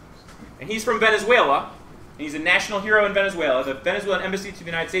Tigers. And he's from Venezuela. And he's a national hero in Venezuela. The Venezuelan embassy to the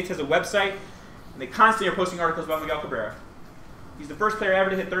United States has a website, and they constantly are posting articles about Miguel Cabrera. He's the first player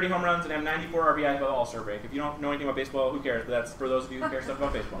ever to hit 30 home runs and have 94 RBIs by the All-Star break. If you don't know anything about baseball, who cares? But that's for those of you who care stuff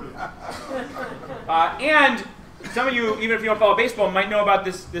about baseball. And some of you, even if you don't follow baseball, might know about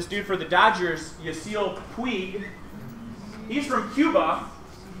this dude for the Dodgers, Yasiel Puig. He's from Cuba.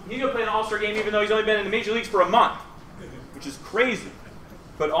 He's going to play an All-Star game even though he's only been in the major leagues for a month, which is crazy,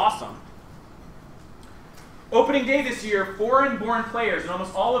 but awesome. Opening day this year, foreign-born players, and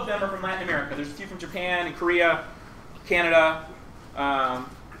almost all of them are from Latin America. There's a few from Japan and Korea, Canada,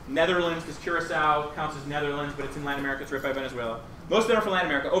 Netherlands, because Curacao counts as Netherlands, but it's in Latin America. It's right by Venezuela. Most of them are from Latin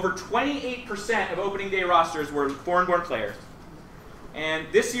America. Over 28% of opening day rosters were foreign-born players. And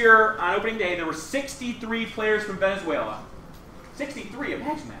this year, on opening day, there were 63 players from Venezuela. 63,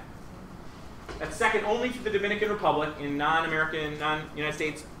 imagine that. That's second only to the Dominican Republic in non-American, non-United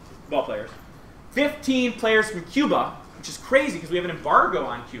States ball players. 15 players from Cuba, which is crazy because we have an embargo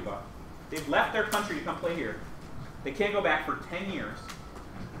on Cuba. They've left their country to come play here. They can't go back for 10 years.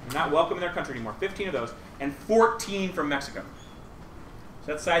 They're not welcome in their country anymore. 15 of those, and 14 from Mexico.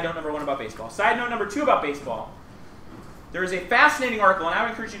 So that's side note number 1 about baseball. Side note number 2 about baseball. There is a fascinating article, and I would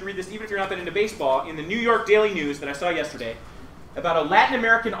encourage you to read this even if you're not that into baseball, in the New York Daily News that I saw yesterday, about a Latin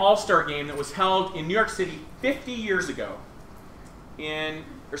American All-Star game that was held in New York City 50 years ago,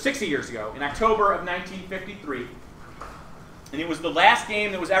 or 60 years ago, in October of 1953. And it was the last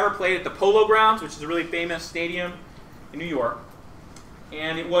game that was ever played at the Polo Grounds, which is a really famous stadium in New York.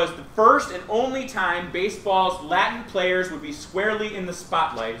 And it was the first and only time baseball's Latin players would be squarely in the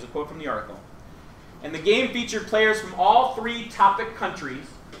spotlight, is a quote from the article. And the game featured players from all 3 topic countries,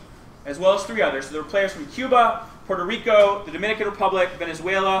 as well as 3 others. So there were players from Cuba, Puerto Rico, the Dominican Republic,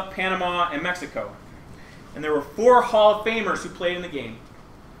 Venezuela, Panama, and Mexico. And there were 4 Hall of Famers who played in the game.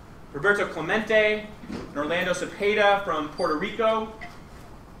 Roberto Clemente and Orlando Cepeda from Puerto Rico,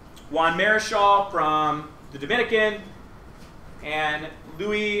 Juan Marichal from the Dominican, and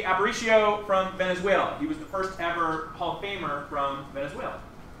Luis Aparicio from Venezuela. He was the first ever Hall of Famer from Venezuela.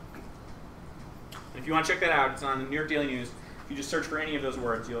 And if you want to check that out, it's on the New York Daily News. If you just search for any of those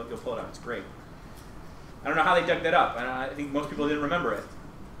words, you'll pull it up. It's great. I don't know how they dug that up. I think most people didn't remember it,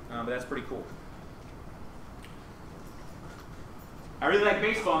 but that's pretty cool. I really like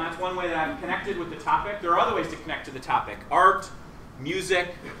baseball, and that's one way that I'm connected with the topic. There are other ways to connect to the topic. Art,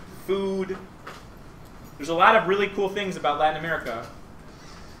 music, food. There's a lot of really cool things about Latin America,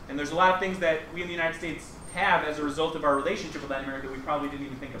 and there's a lot of things that we in the United States have as a result of our relationship with Latin America that we probably didn't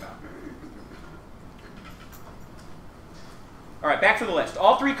even think about. All right, back to the list.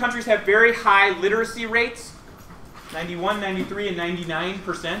 All 3 countries have very high literacy rates, 91, 93, and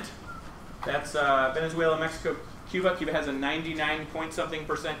 99%. That's Venezuela, Mexico, Cuba. Cuba has a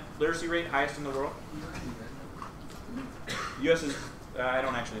 99-point-something% literacy rate, highest in the world. U.S. is, I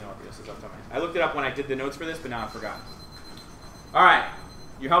don't actually know what the U.S. is off the top of my head. I looked it up when I did the notes for this, but now I've forgotten. All right,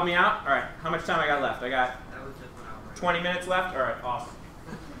 you helped me out? All right, how much time I got left? I got 20 minutes left? All right, awesome.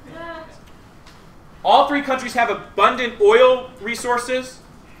 All 3 countries have abundant oil resources,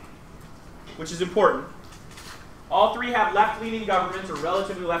 which is important. All 3 have left-leaning governments, or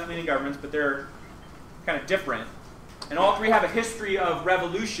relatively left-leaning governments, but they're kind of different. And all 3 have a history of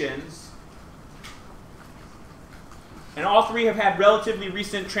revolutions. And all 3 have had relatively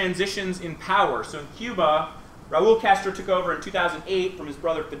recent transitions in power. So in Cuba, Raul Castro took over in 2008 from his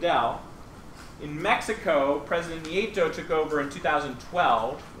brother Fidel. In Mexico, President Nieto took over in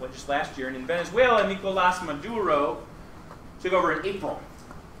 2012, just last year. And in Venezuela, Nicolás Maduro took over in April.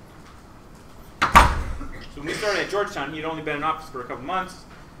 So when we started at Georgetown, he had only been in office for a couple months.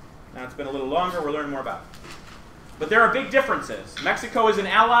 Now it's been a little longer. We're learning more about it. But there are big differences. Mexico is an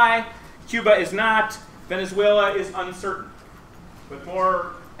ally. Cuba is not. Venezuela is uncertain, but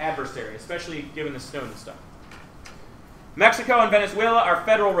more adversary, especially given the Snowden stuff. Mexico and Venezuela are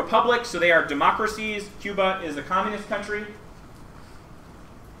federal republics, so they are democracies. Cuba is a communist country.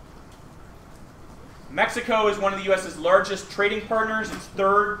 Mexico is one of the U.S.'s largest trading partners. It's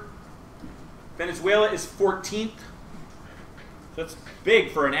 3rd. Venezuela is 14th. So that's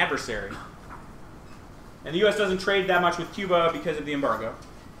big for an adversary. And the U.S. doesn't trade that much with Cuba because of the embargo.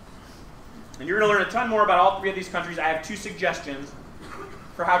 And you're going to learn a ton more about all 3 of these countries. I have 2 suggestions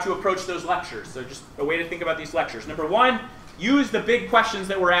for how to approach those lectures. So just a way to think about these lectures. Number 1, use the big questions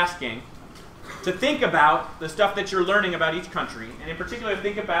that we're asking to think about the stuff that you're learning about each country. And in particular,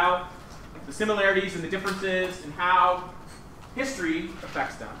 think about the similarities and the differences and how history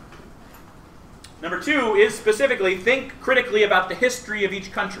affects them. Number 2 is specifically think critically about the history of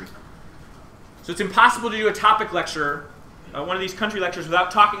each country. So it's impossible to do a topic lecture one of these country lectures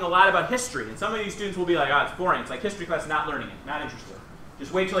without talking a lot about history. And some of these students will be like, oh, it's boring. It's like history class, not learning it, not interested.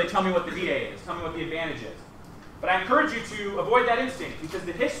 Just wait till they tell me what the VA is, tell me what the advantage is. But I encourage you to avoid that instinct, because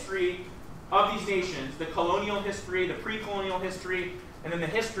the history of these nations, the colonial history, the pre-colonial history, and then the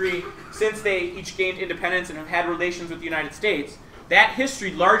history since they each gained independence and have had relations with the United States, that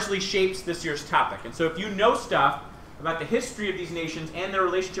history largely shapes this year's topic. And so if you know stuff about the history of these nations and their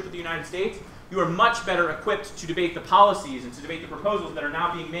relationship with the United States, you are much better equipped to debate the policies and to debate the proposals that are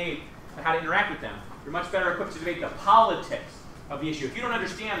now being made on how to interact with them. You're much better equipped to debate the politics of the issue. If you don't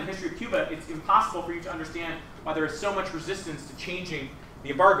understand the history of Cuba, it's impossible for you to understand why there is so much resistance to changing the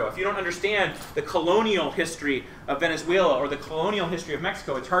embargo. If you don't understand the colonial history of Venezuela or the colonial history of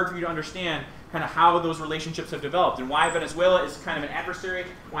Mexico, it's hard for you to understand kind of how those relationships have developed and why Venezuela is kind of an adversary,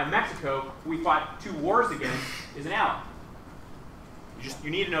 why Mexico, who we fought 2 wars against, is an ally.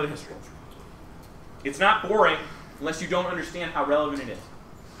 You need to know the history. It's not boring unless you don't understand how relevant it is.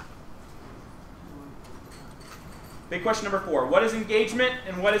 Big question number 4. What is engagement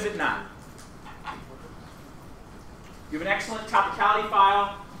and what is it not? You have an excellent topicality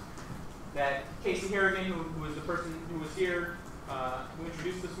file that Casey Harrigan, who was the person who was here, who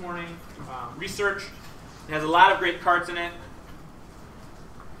introduced this morning, researched. It has a lot of great cards in it.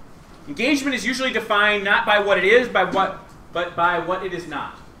 Engagement is usually defined not by what it is, but by what it is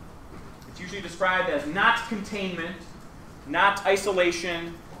not. It's usually described as not containment, not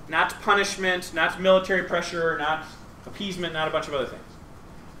isolation, not punishment, not military pressure, not appeasement, not a bunch of other things.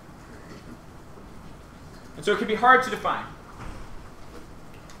 And so it can be hard to define.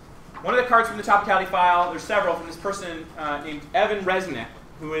 One of the cards from the topicality file, there's several, from this person named Evan Resnick,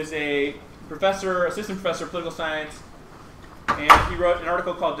 who is a professor, assistant professor of political science, and he wrote an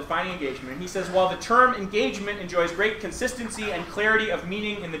article called Defining Engagement. And he says, while the term engagement enjoys great consistency and clarity of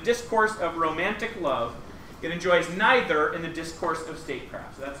meaning in the discourse of romantic love, it enjoys neither in the discourse of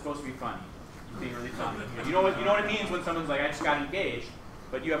statecraft. So that's supposed to be funny, being really funny. You know what it means when someone's like, I just got engaged,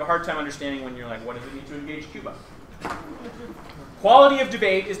 but you have a hard time understanding when you're like, what does it mean to engage Cuba? Quality of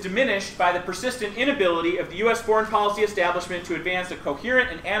debate is diminished by the persistent inability of the U.S. foreign policy establishment to advance a coherent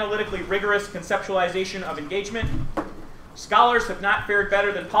and analytically rigorous conceptualization of engagement. Scholars have not fared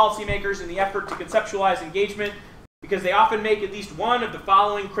better than policymakers in the effort to conceptualize engagement because they often make at least one of the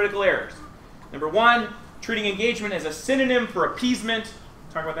following critical errors. Number 1, treating engagement as a synonym for appeasement.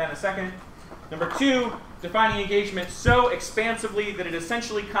 We'll talk about that in a second. Number 2, defining engagement so expansively that it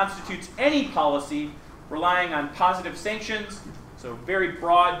essentially constitutes any policy relying on positive sanctions. So very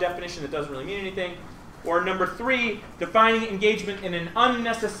broad definition that doesn't really mean anything. Or number 3, defining engagement in an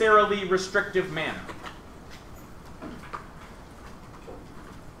unnecessarily restrictive manner.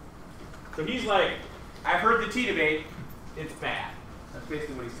 So he's like, I've heard the tea debate, it's bad. That's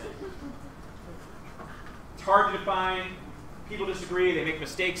basically what he's saying. It's hard to define, people disagree, they make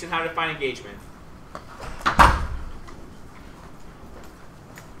mistakes in how to define engagement.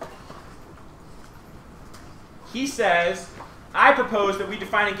 He says, I propose that we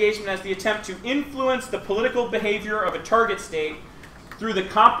define engagement as the attempt to influence the political behavior of a target state through the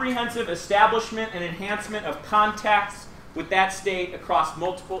comprehensive establishment and enhancement of contacts with that state across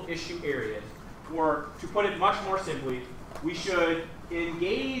multiple issue areas. Or, to put it much more simply, we should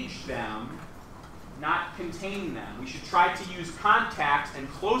engage them, not contain them. We should try to use contacts and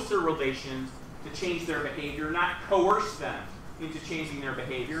closer relations to change their behavior, not coerce them into changing their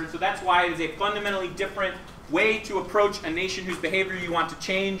behavior. And so that's why it is a fundamentally different way to approach a nation whose behavior you want to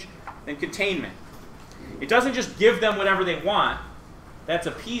change than containment. It doesn't just give them whatever they want. That's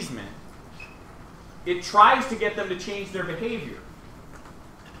appeasement. It tries to get them to change their behavior.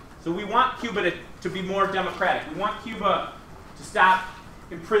 So we want Cuba to be more democratic. We want Cuba to stop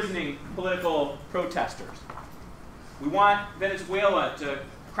imprisoning political protesters. We want Venezuela to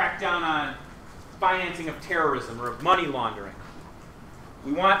crack down on financing of terrorism or of money laundering.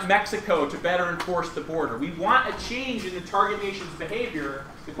 We want Mexico to better enforce the border. We want a change in the target nation's behavior.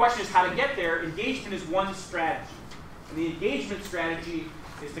 The question is how to get there. Engagement is one strategy. And the engagement strategy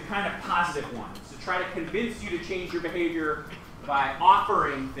is the kind of positive one. It's to try to convince you to change your behavior by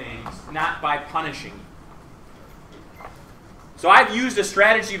offering things, not by punishing you. So I've used a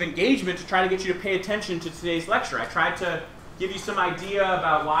strategy of engagement to try to get you to pay attention to today's lecture. I tried to give you some idea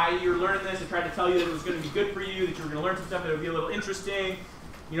about why you're learning this. I tried to tell you that it was going to be good for you, that you were going to learn some stuff that would be a little interesting.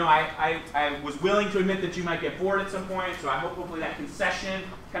 You know, I was willing to admit that you might get bored at some point, so I hope hopefully that concession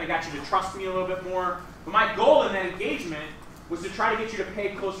kind of got you to trust me a little bit more. But my goal in that engagement was to try to get you to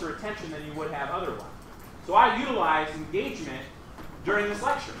pay closer attention than you would have otherwise. So I utilized engagement during this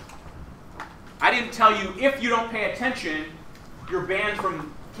lecture. I didn't tell you, if you don't pay attention, you're banned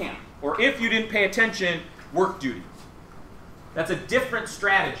from camp. Or if you didn't pay attention, work duty. That's a different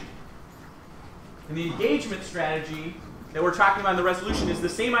strategy. And the engagement strategy that we're talking about in the resolution is the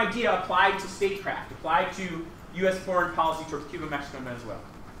same idea applied to statecraft, applied to U.S. foreign policy towards Cuba, Mexico, and Venezuela.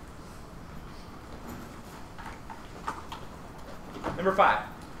 Number 5.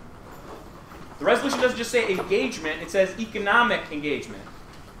 The resolution doesn't just say engagement, it says economic engagement.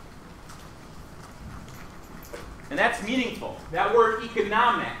 And that's meaningful. That word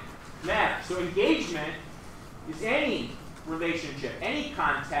economic matters. So engagement is any relationship, any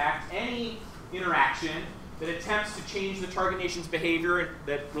contact, any interaction that attempts to change the target nation's behavior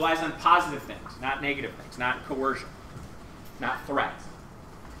that relies on positive things, not negative things, not coercion, not threats.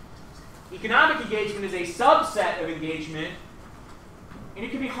 Economic engagement is a subset of engagement, and it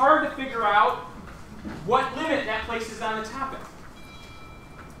can be hard to figure out what limit that places on the topic.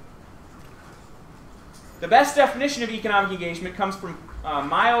 The best definition of economic engagement comes from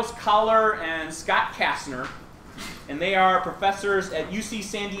Miles Collar and Scott Kastner, and they are professors at UC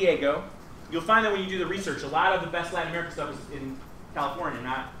San Diego. You'll find that when you do the research, a lot of the best Latin American stuff is in California,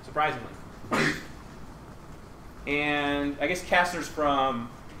 not surprisingly. And I guess Kastner's from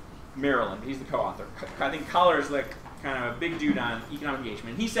Maryland. He's the co-author. I think Collar is like kind of a big dude on economic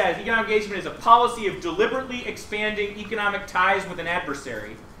engagement. He says economic engagement is a policy of deliberately expanding economic ties with an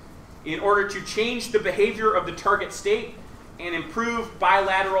adversary in order to change the behavior of the target state and improve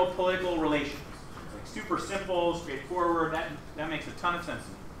bilateral political relations. It's like super simple, straightforward. That makes a ton of sense to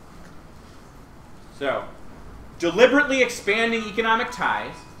me. So, deliberately expanding economic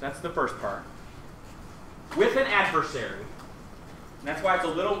ties, that's the first part, with an adversary. And that's why it's a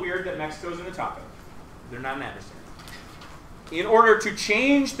little weird that Mexico's in the topic. They're not an adversary. In order to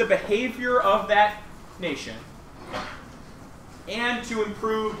change the behavior of that nation and to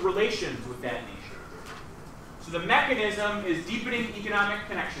improve relations with that nation. So the mechanism is deepening economic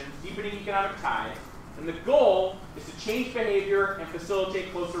connections, deepening economic ties, and the goal is to change behavior and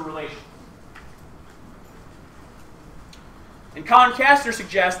facilitate closer relations. And Colin Kastner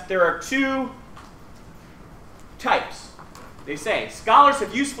suggests there are 2 types. They say, scholars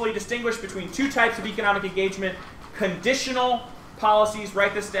have usefully distinguished between 2 types of economic engagement: conditional policies,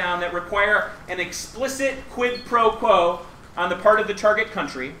 write this down, that require an explicit quid pro quo on the part of the target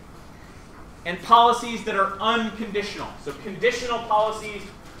country, and policies that are unconditional. So conditional policies,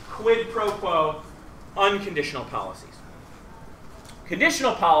 quid pro quo, unconditional policies.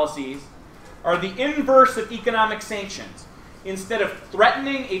 Conditional policies are the inverse of economic sanctions. Instead of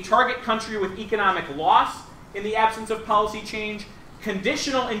threatening a target country with economic loss in the absence of policy change,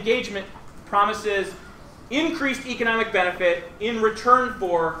 conditional engagement promises increased economic benefit in return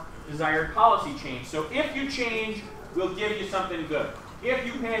for desired policy change. So if you change, we'll give you something good. If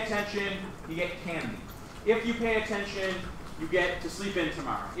you pay attention, you get candy. If you pay attention, you get to sleep in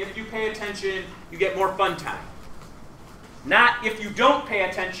tomorrow. If you pay attention, you get more fun time. Not if you don't pay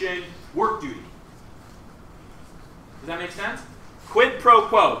attention, work duty. Does that make sense? Quid pro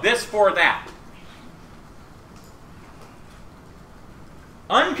quo, this for that.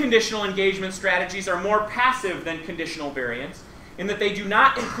 Unconditional engagement strategies are more passive than conditional variants in that they do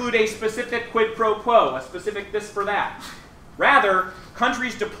not include a specific quid pro quo, a specific this for that. Rather,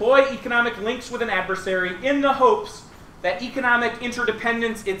 countries deploy economic links with an adversary in the hopes that economic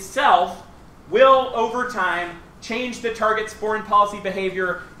interdependence itself will, over time, change the target's foreign policy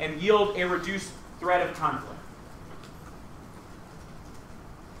behavior and yield a reduced threat of conflict.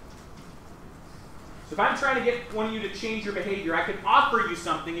 So if I'm trying to get one of you to change your behavior, I could offer you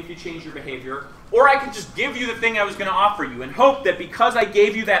something if you change your behavior, or I could just give you the thing I was going to offer you and hope that because I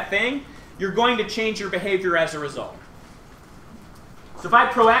gave you that thing, you're going to change your behavior as a result. So if I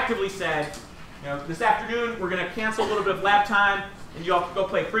proactively said, this afternoon we're going to cancel a little bit of lab time, and you all can go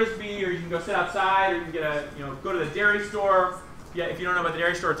play frisbee, or you can go sit outside, or you can get go to the dairy store. Yeah, if you don't know about the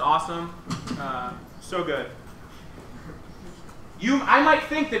dairy store, it's awesome, so good. I might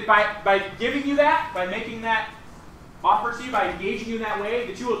think that by giving you that, by making that offer to you, by engaging you in that way,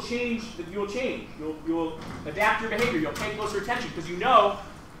 that you will change. You will adapt your behavior. You'll pay closer attention because you know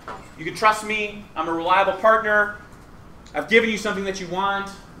you can trust me. I'm a reliable partner. I've given you something that you want.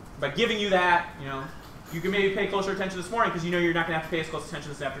 By giving you that, you can maybe pay closer attention this morning because you know you're not going to have to pay as close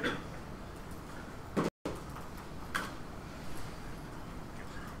attention this afternoon.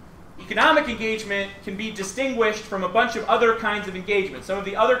 Economic engagement can be distinguished from a bunch of other kinds of engagement. Some of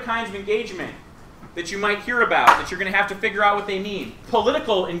the other kinds of engagement that you might hear about, that you're going to have to figure out what they mean.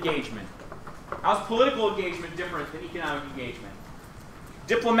 Political engagement. How's political engagement different than economic engagement?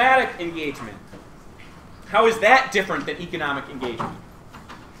 Diplomatic engagement. How is that different than economic engagement?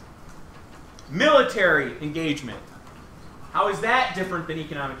 Military engagement. How is that different than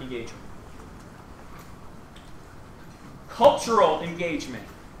economic engagement? Cultural engagement.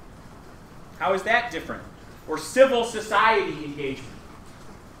 How is that different? Or civil society engagement.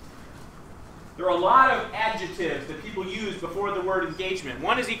 There are a lot of adjectives that people use before the word engagement.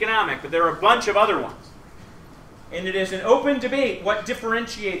 One is economic, but there are a bunch of other ones. And it is an open debate what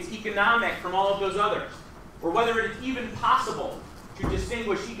differentiates economic from all of those others, or whether it is even possible to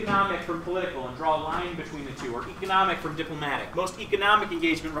distinguish economic from political and draw a line between the two, or economic from diplomatic. Most economic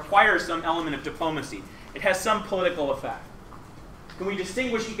engagement requires some element of diplomacy. It has some political effect. Can we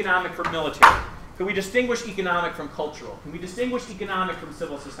distinguish economic from military? Can we distinguish economic from cultural? Can we distinguish economic from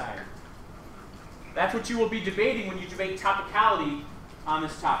civil society? That's what you will be debating when you debate topicality on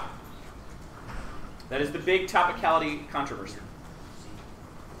this topic. That is the big topicality controversy.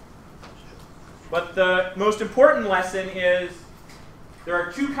 But the most important lesson is there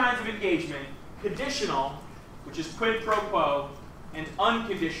are two kinds of engagement: conditional, which is quid pro quo, and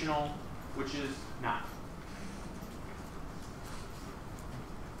unconditional, which is not.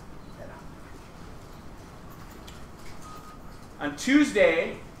 On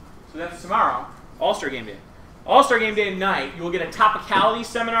Tuesday, so that's tomorrow, All-Star Game Day. All-Star Game Day night, you will get a topicality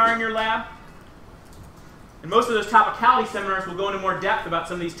seminar in your lab. And most of those topicality seminars will go into more depth about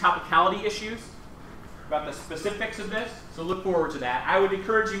some of these topicality issues, about the specifics of this. So look forward to that. I would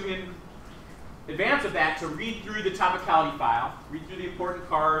encourage you in advance of that to read through the topicality file, read through the important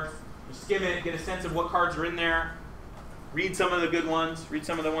cards, skim it, get a sense of what cards are in there, read some of the good ones, read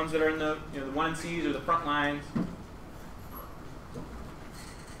some of the ones that are in the, the 1Cs or the front lines.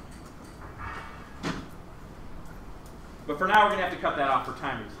 But for now, we're going to have to cut that off for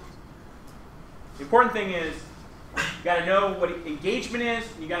time reasons. The important thing is you've got to know what engagement is,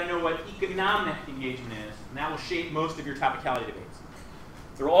 and you've got to know what economic engagement is, and that will shape most of your topicality debates.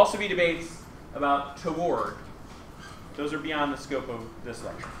 There will also be debates about toward. Those are beyond the scope of this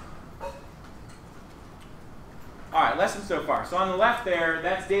lecture. All right, lessons so far. So on the left there,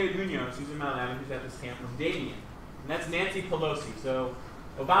 that's David Munoz, who's in my lab, who's at this camp from Damien. And that's Nancy Pelosi. So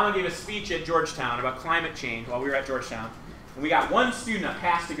Obama gave a speech at Georgetown about climate change while we were at Georgetown. And we got one student up,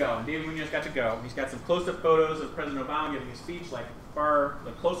 has to go, and David Munoz got to go. He's got some close-up photos of President Obama giving a speech, like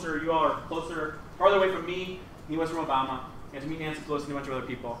closer, you all are closer, farther away from me. He was from Obama. He had to meet Nancy Pelosi and a bunch of other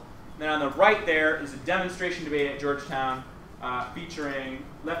people. And then on the right there is a demonstration debate at Georgetown featuring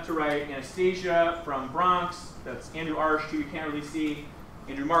left to right Anastasia from Bronx, that's Andrew Arsh, who you can't really see,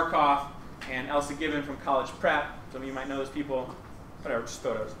 Andrew Markoff, and Elsa Gibbon from College Prep. Some of you might know those people. Whatever, just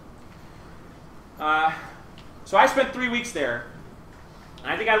photos. So I spent 3 weeks there,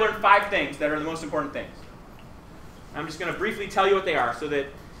 and I think I learned 5 things that are the most important things. I'm just going to briefly tell you what they are so that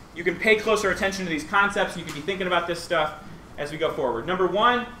you can pay closer attention to these concepts and you can be thinking about this stuff as we go forward. Number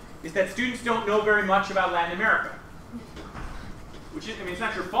 1 is that students don't know very much about Latin America. Which is, it's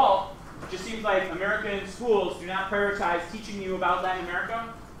not your fault. It just seems like American schools do not prioritize teaching you about Latin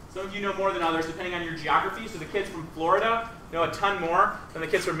America. Some of you know more than others, depending on your geography. So the kids from Florida know a ton more than the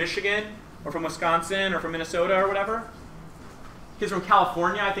kids from Michigan, or from Wisconsin, or from Minnesota, or whatever. Kids from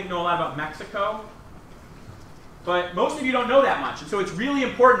California, I think, know a lot about Mexico. But most of you don't know that much. And so it's really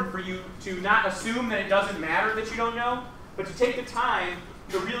important for you to not assume that it doesn't matter that you don't know, but to take the time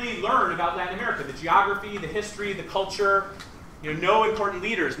to really learn about Latin America, the geography, the history, the culture, know important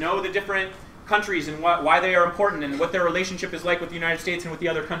leaders, know the different countries and why they are important and what their relationship is like with the United States and with the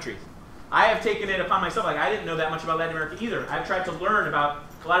other countries. I have taken it upon myself, I didn't know that much about Latin America either. I've tried to learn about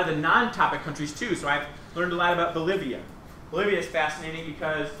a lot of the non-topic countries too, so I've learned a lot about Bolivia. Bolivia is fascinating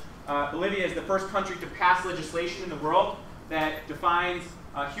because Bolivia is the first country to pass legislation in the world that defines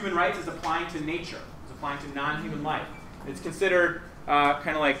human rights as applying to nature, as applying to non-human life. It's considered kind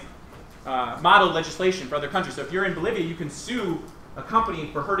of like model legislation for other countries. So if you're in Bolivia, you can sue a company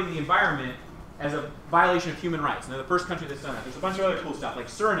for hurting the environment as a violation of human rights. And they're the first country that's done that. There's a bunch of other cool stuff, like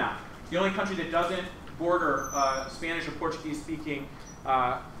Suriname. It's the only country that doesn't border Spanish or Portuguese-speaking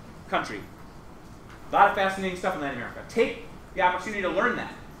country. A lot of fascinating stuff in Latin America. Take the opportunity to learn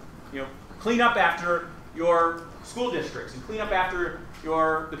that. Clean up after your school districts and clean up after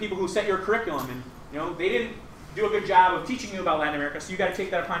the people who set your curriculum. And they didn't do a good job of teaching you about Latin America, so you got to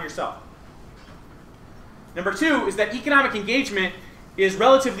take that upon yourself. Number 2 is that economic engagement is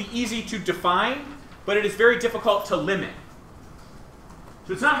relatively easy to define, but it is very difficult to limit.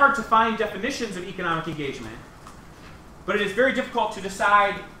 So it's not hard to find definitions of economic engagement, but it is very difficult to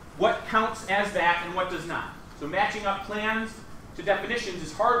decide what counts as that and what does not. So matching up plans to definitions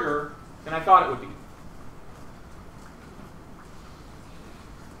is harder than I thought it would be.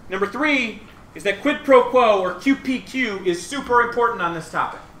 Number 3 is that quid pro quo, or QPQ, is super important on this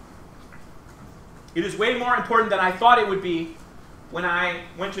topic. It is way more important than I thought it would be when I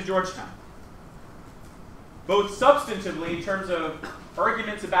went to Georgetown. both substantively in terms of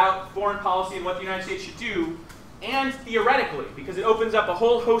arguments about foreign policy and what the United States should do, and theoretically, because it opens up a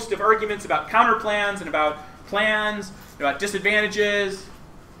whole host of arguments about counterplans and about plans, about disadvantages.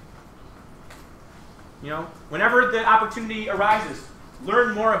 Whenever the opportunity arises,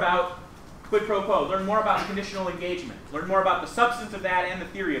 learn more about quid pro quo, learn more about conditional engagement, learn more about the substance of that and the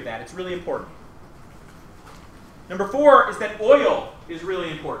theory of that. It's really important. Number 4 is that oil is really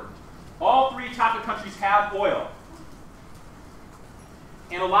important. All 3 topic countries have oil.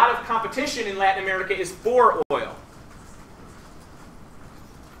 And a lot of competition in Latin America is for oil.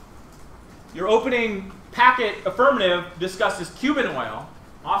 Your opening packet affirmative discusses Cuban oil,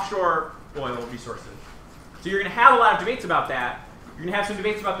 offshore oil resources. So you're going to have a lot of debates about that. You're going to have some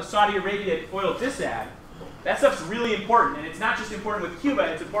debates about the Saudi Arabia oil disad. That stuff's really important. And it's not just important with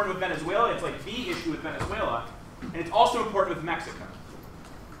Cuba, it's important with Venezuela. It's like the issue with Venezuela. And it's also important with Mexico.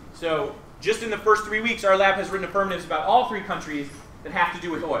 So just in the first 3 weeks, our lab has written affirmatives about all 3 countries that have to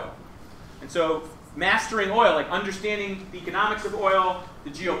do with oil. And so mastering oil, like understanding the economics of oil,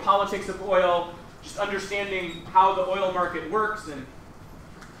 the geopolitics of oil, just understanding how the oil market works and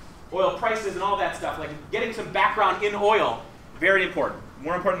oil prices and all that stuff, like getting some background in oil, very important.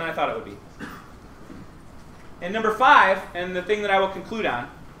 More important than I thought it would be. And number 5, and the thing that I will conclude on,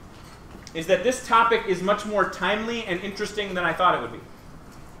 is that this topic is much more timely and interesting than I thought it would be.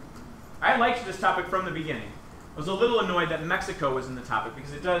 I liked this topic from the beginning. I was a little annoyed that Mexico was in the topic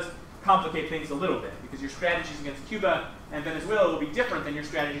because it does complicate things a little bit, because your strategies against Cuba and Venezuela will be different than your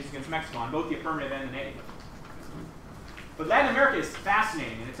strategies against Mexico on both the affirmative and the negative. But Latin America is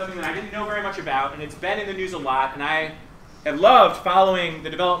fascinating, and it's something that I didn't know very much about, and it's been in the news a lot, and I have loved following the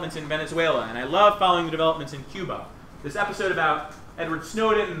developments in Venezuela, and I love following the developments in Cuba. This episode about Edward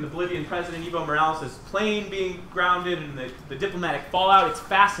Snowden and the Bolivian president Evo Morales' plane being grounded and the diplomatic fallout, it's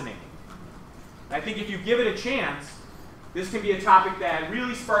fascinating. I think if you give it a chance, this can be a topic that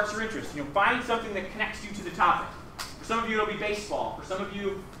really sparks your interest. Find something that connects you to the topic. For some of you, it'll be baseball. For some of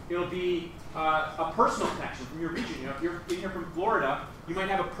you, it'll be a personal connection from your region. If you're in here from Florida, you might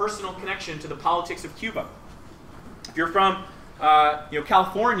have a personal connection to the politics of Cuba. If you're from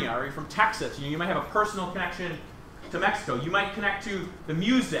California or you're from Texas, you might have a personal connection to Mexico. You might connect to the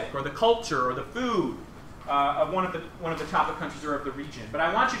music or the culture or the food of one of the topic countries or of the region. But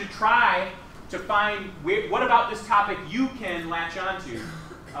I want you to try to find what about this topic you can latch onto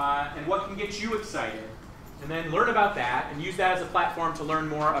and what can get you excited. And then learn about that and use that as a platform to learn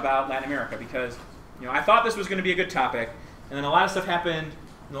more about Latin America, because I thought this was going to be a good topic, and then a lot of stuff happened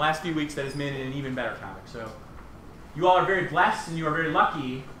in the last few weeks that has made it an even better topic. So you all are very blessed and you are very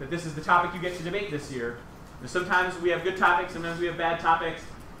lucky that this is the topic you get to debate this year. Sometimes we have good topics, sometimes we have bad topics.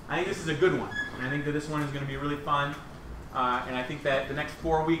 I think this is a good one, and I think that this one is going to be really fun. And I think that the next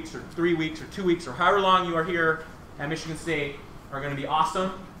 4 weeks or 3 weeks or 2 weeks or however long you are here at Michigan State are going to be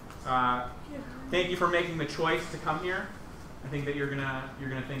awesome. Thank you for making the choice to come here. I think that you're gonna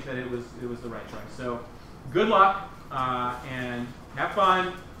think that it was the right choice. So good luck and have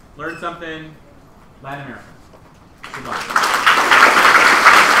fun. Learn something. Latin America. Good luck.